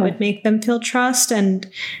unseen that would make them feel trust. And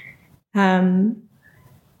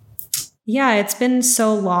it's been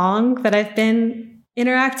so long that I've been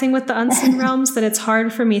interacting with the unseen realms that it's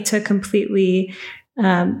hard for me to completely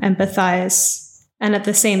empathize. And at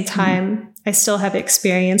the same time, I still have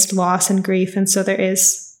experienced loss and grief. And so there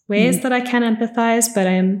is ways that I can empathize, but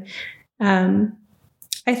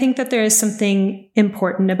I think that there is something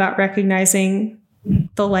important about recognizing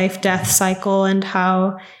the life-death cycle and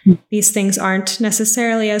how these things aren't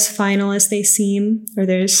necessarily as final as they seem, or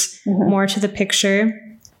there's more to the picture.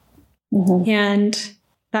 And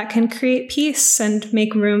that can create peace and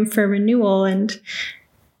make room for renewal and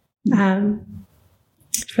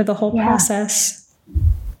for the whole process.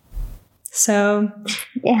 So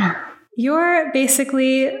you're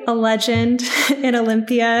basically a legend in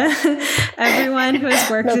Olympia. Everyone who has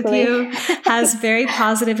worked with you has very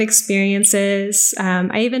positive experiences.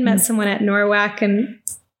 I even met someone at NORWAC, and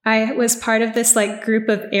I was part of this group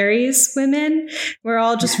of Aries women. We're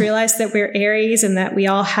all just realized that we're Aries and that we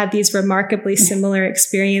all had these remarkably similar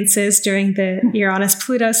experiences during the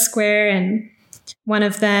Uranus-Pluto square. And one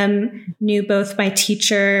of them knew both my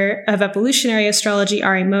teacher of evolutionary astrology,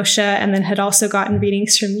 Ari Moshe, and then had also gotten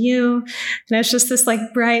readings from you. And it's just this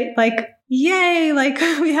bright, yay,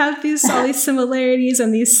 we have all these similarities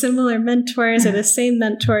and these similar mentors or the same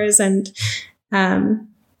mentors. And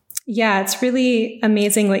it's really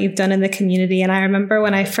amazing what you've done in the community. And I remember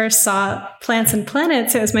when I first saw Plants and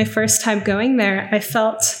Planets, it was my first time going there. I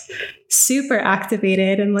felt super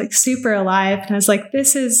activated and super alive. And I was like,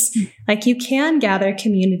 this is you can gather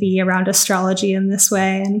community around astrology in this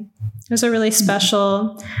way. And it was a really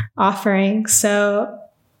special offering. So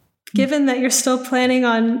given that you're still planning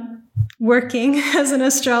on working as an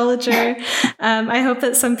astrologer, I hope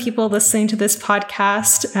that some people listening to this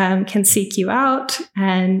podcast can seek you out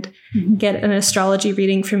and get an astrology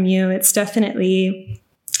reading from you. It's definitely,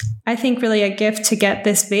 I think, really a gift to get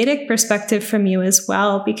this Vedic perspective from you as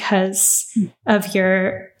well, because of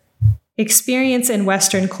your experience in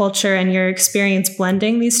Western culture and your experience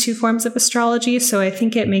blending these two forms of astrology. So I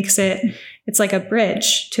think it makes it's like a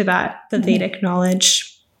bridge to the Vedic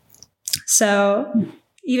knowledge. So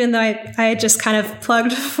even though I just kind of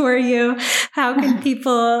plugged for you, how can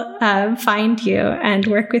people find you and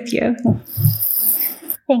work with you?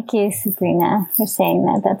 Thank you, Sabrina, for saying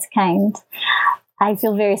that. That's kind. I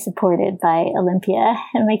feel very supported by Olympia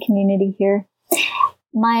and my community here.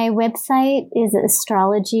 My website is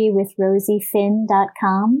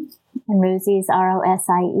astrologywithrosiefinn.com, and Rosie is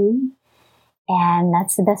ROSIE. And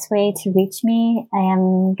that's the best way to reach me. I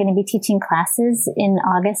am going to be teaching classes in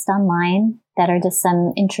August online that are just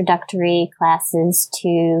some introductory classes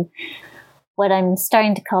to what I'm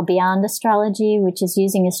starting to call beyond astrology, which is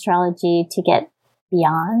using astrology to get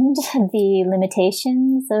beyond the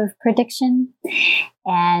limitations of prediction.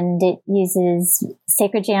 And it uses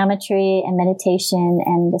sacred geometry and meditation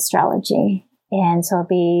and astrology. And so I'll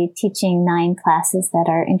be teaching 9 classes that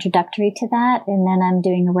are introductory to that. And then I'm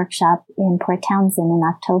doing a workshop in Port Townsend in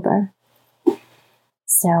October.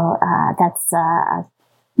 So that's, I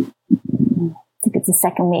think it's the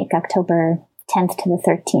second week, October 10th to the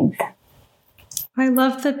 13th. I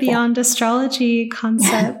love the beyond astrology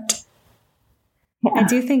concept. I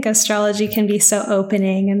do think astrology can be so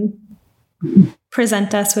opening and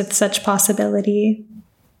present us with such possibility.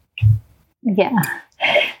 Yeah.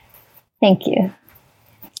 Thank you.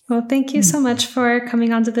 Well, thank you so much for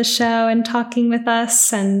coming onto the show and talking with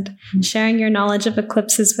us and sharing your knowledge of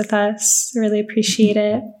eclipses with us. I really appreciate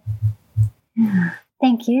it.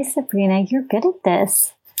 Thank you, Sabrina. You're good at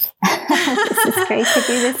this. This is great to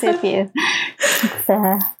do this with you.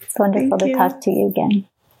 It's wonderful to talk to you again.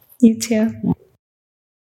 You too.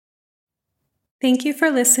 Thank you for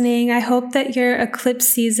listening. I hope that your eclipse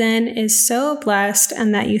season is so blessed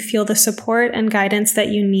and that you feel the support and guidance that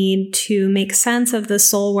you need to make sense of the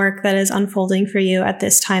soul work that is unfolding for you at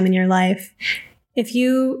this time in your life. If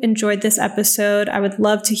you enjoyed this episode, I would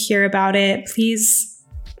love to hear about it. Please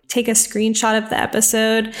take a screenshot of the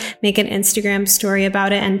episode, make an Instagram story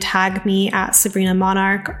about it, and tag me at Sabrina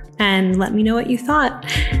Monarch and let me know what you thought.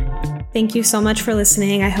 Thank you so much for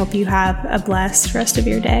listening. I hope you have a blessed rest of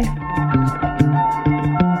your day.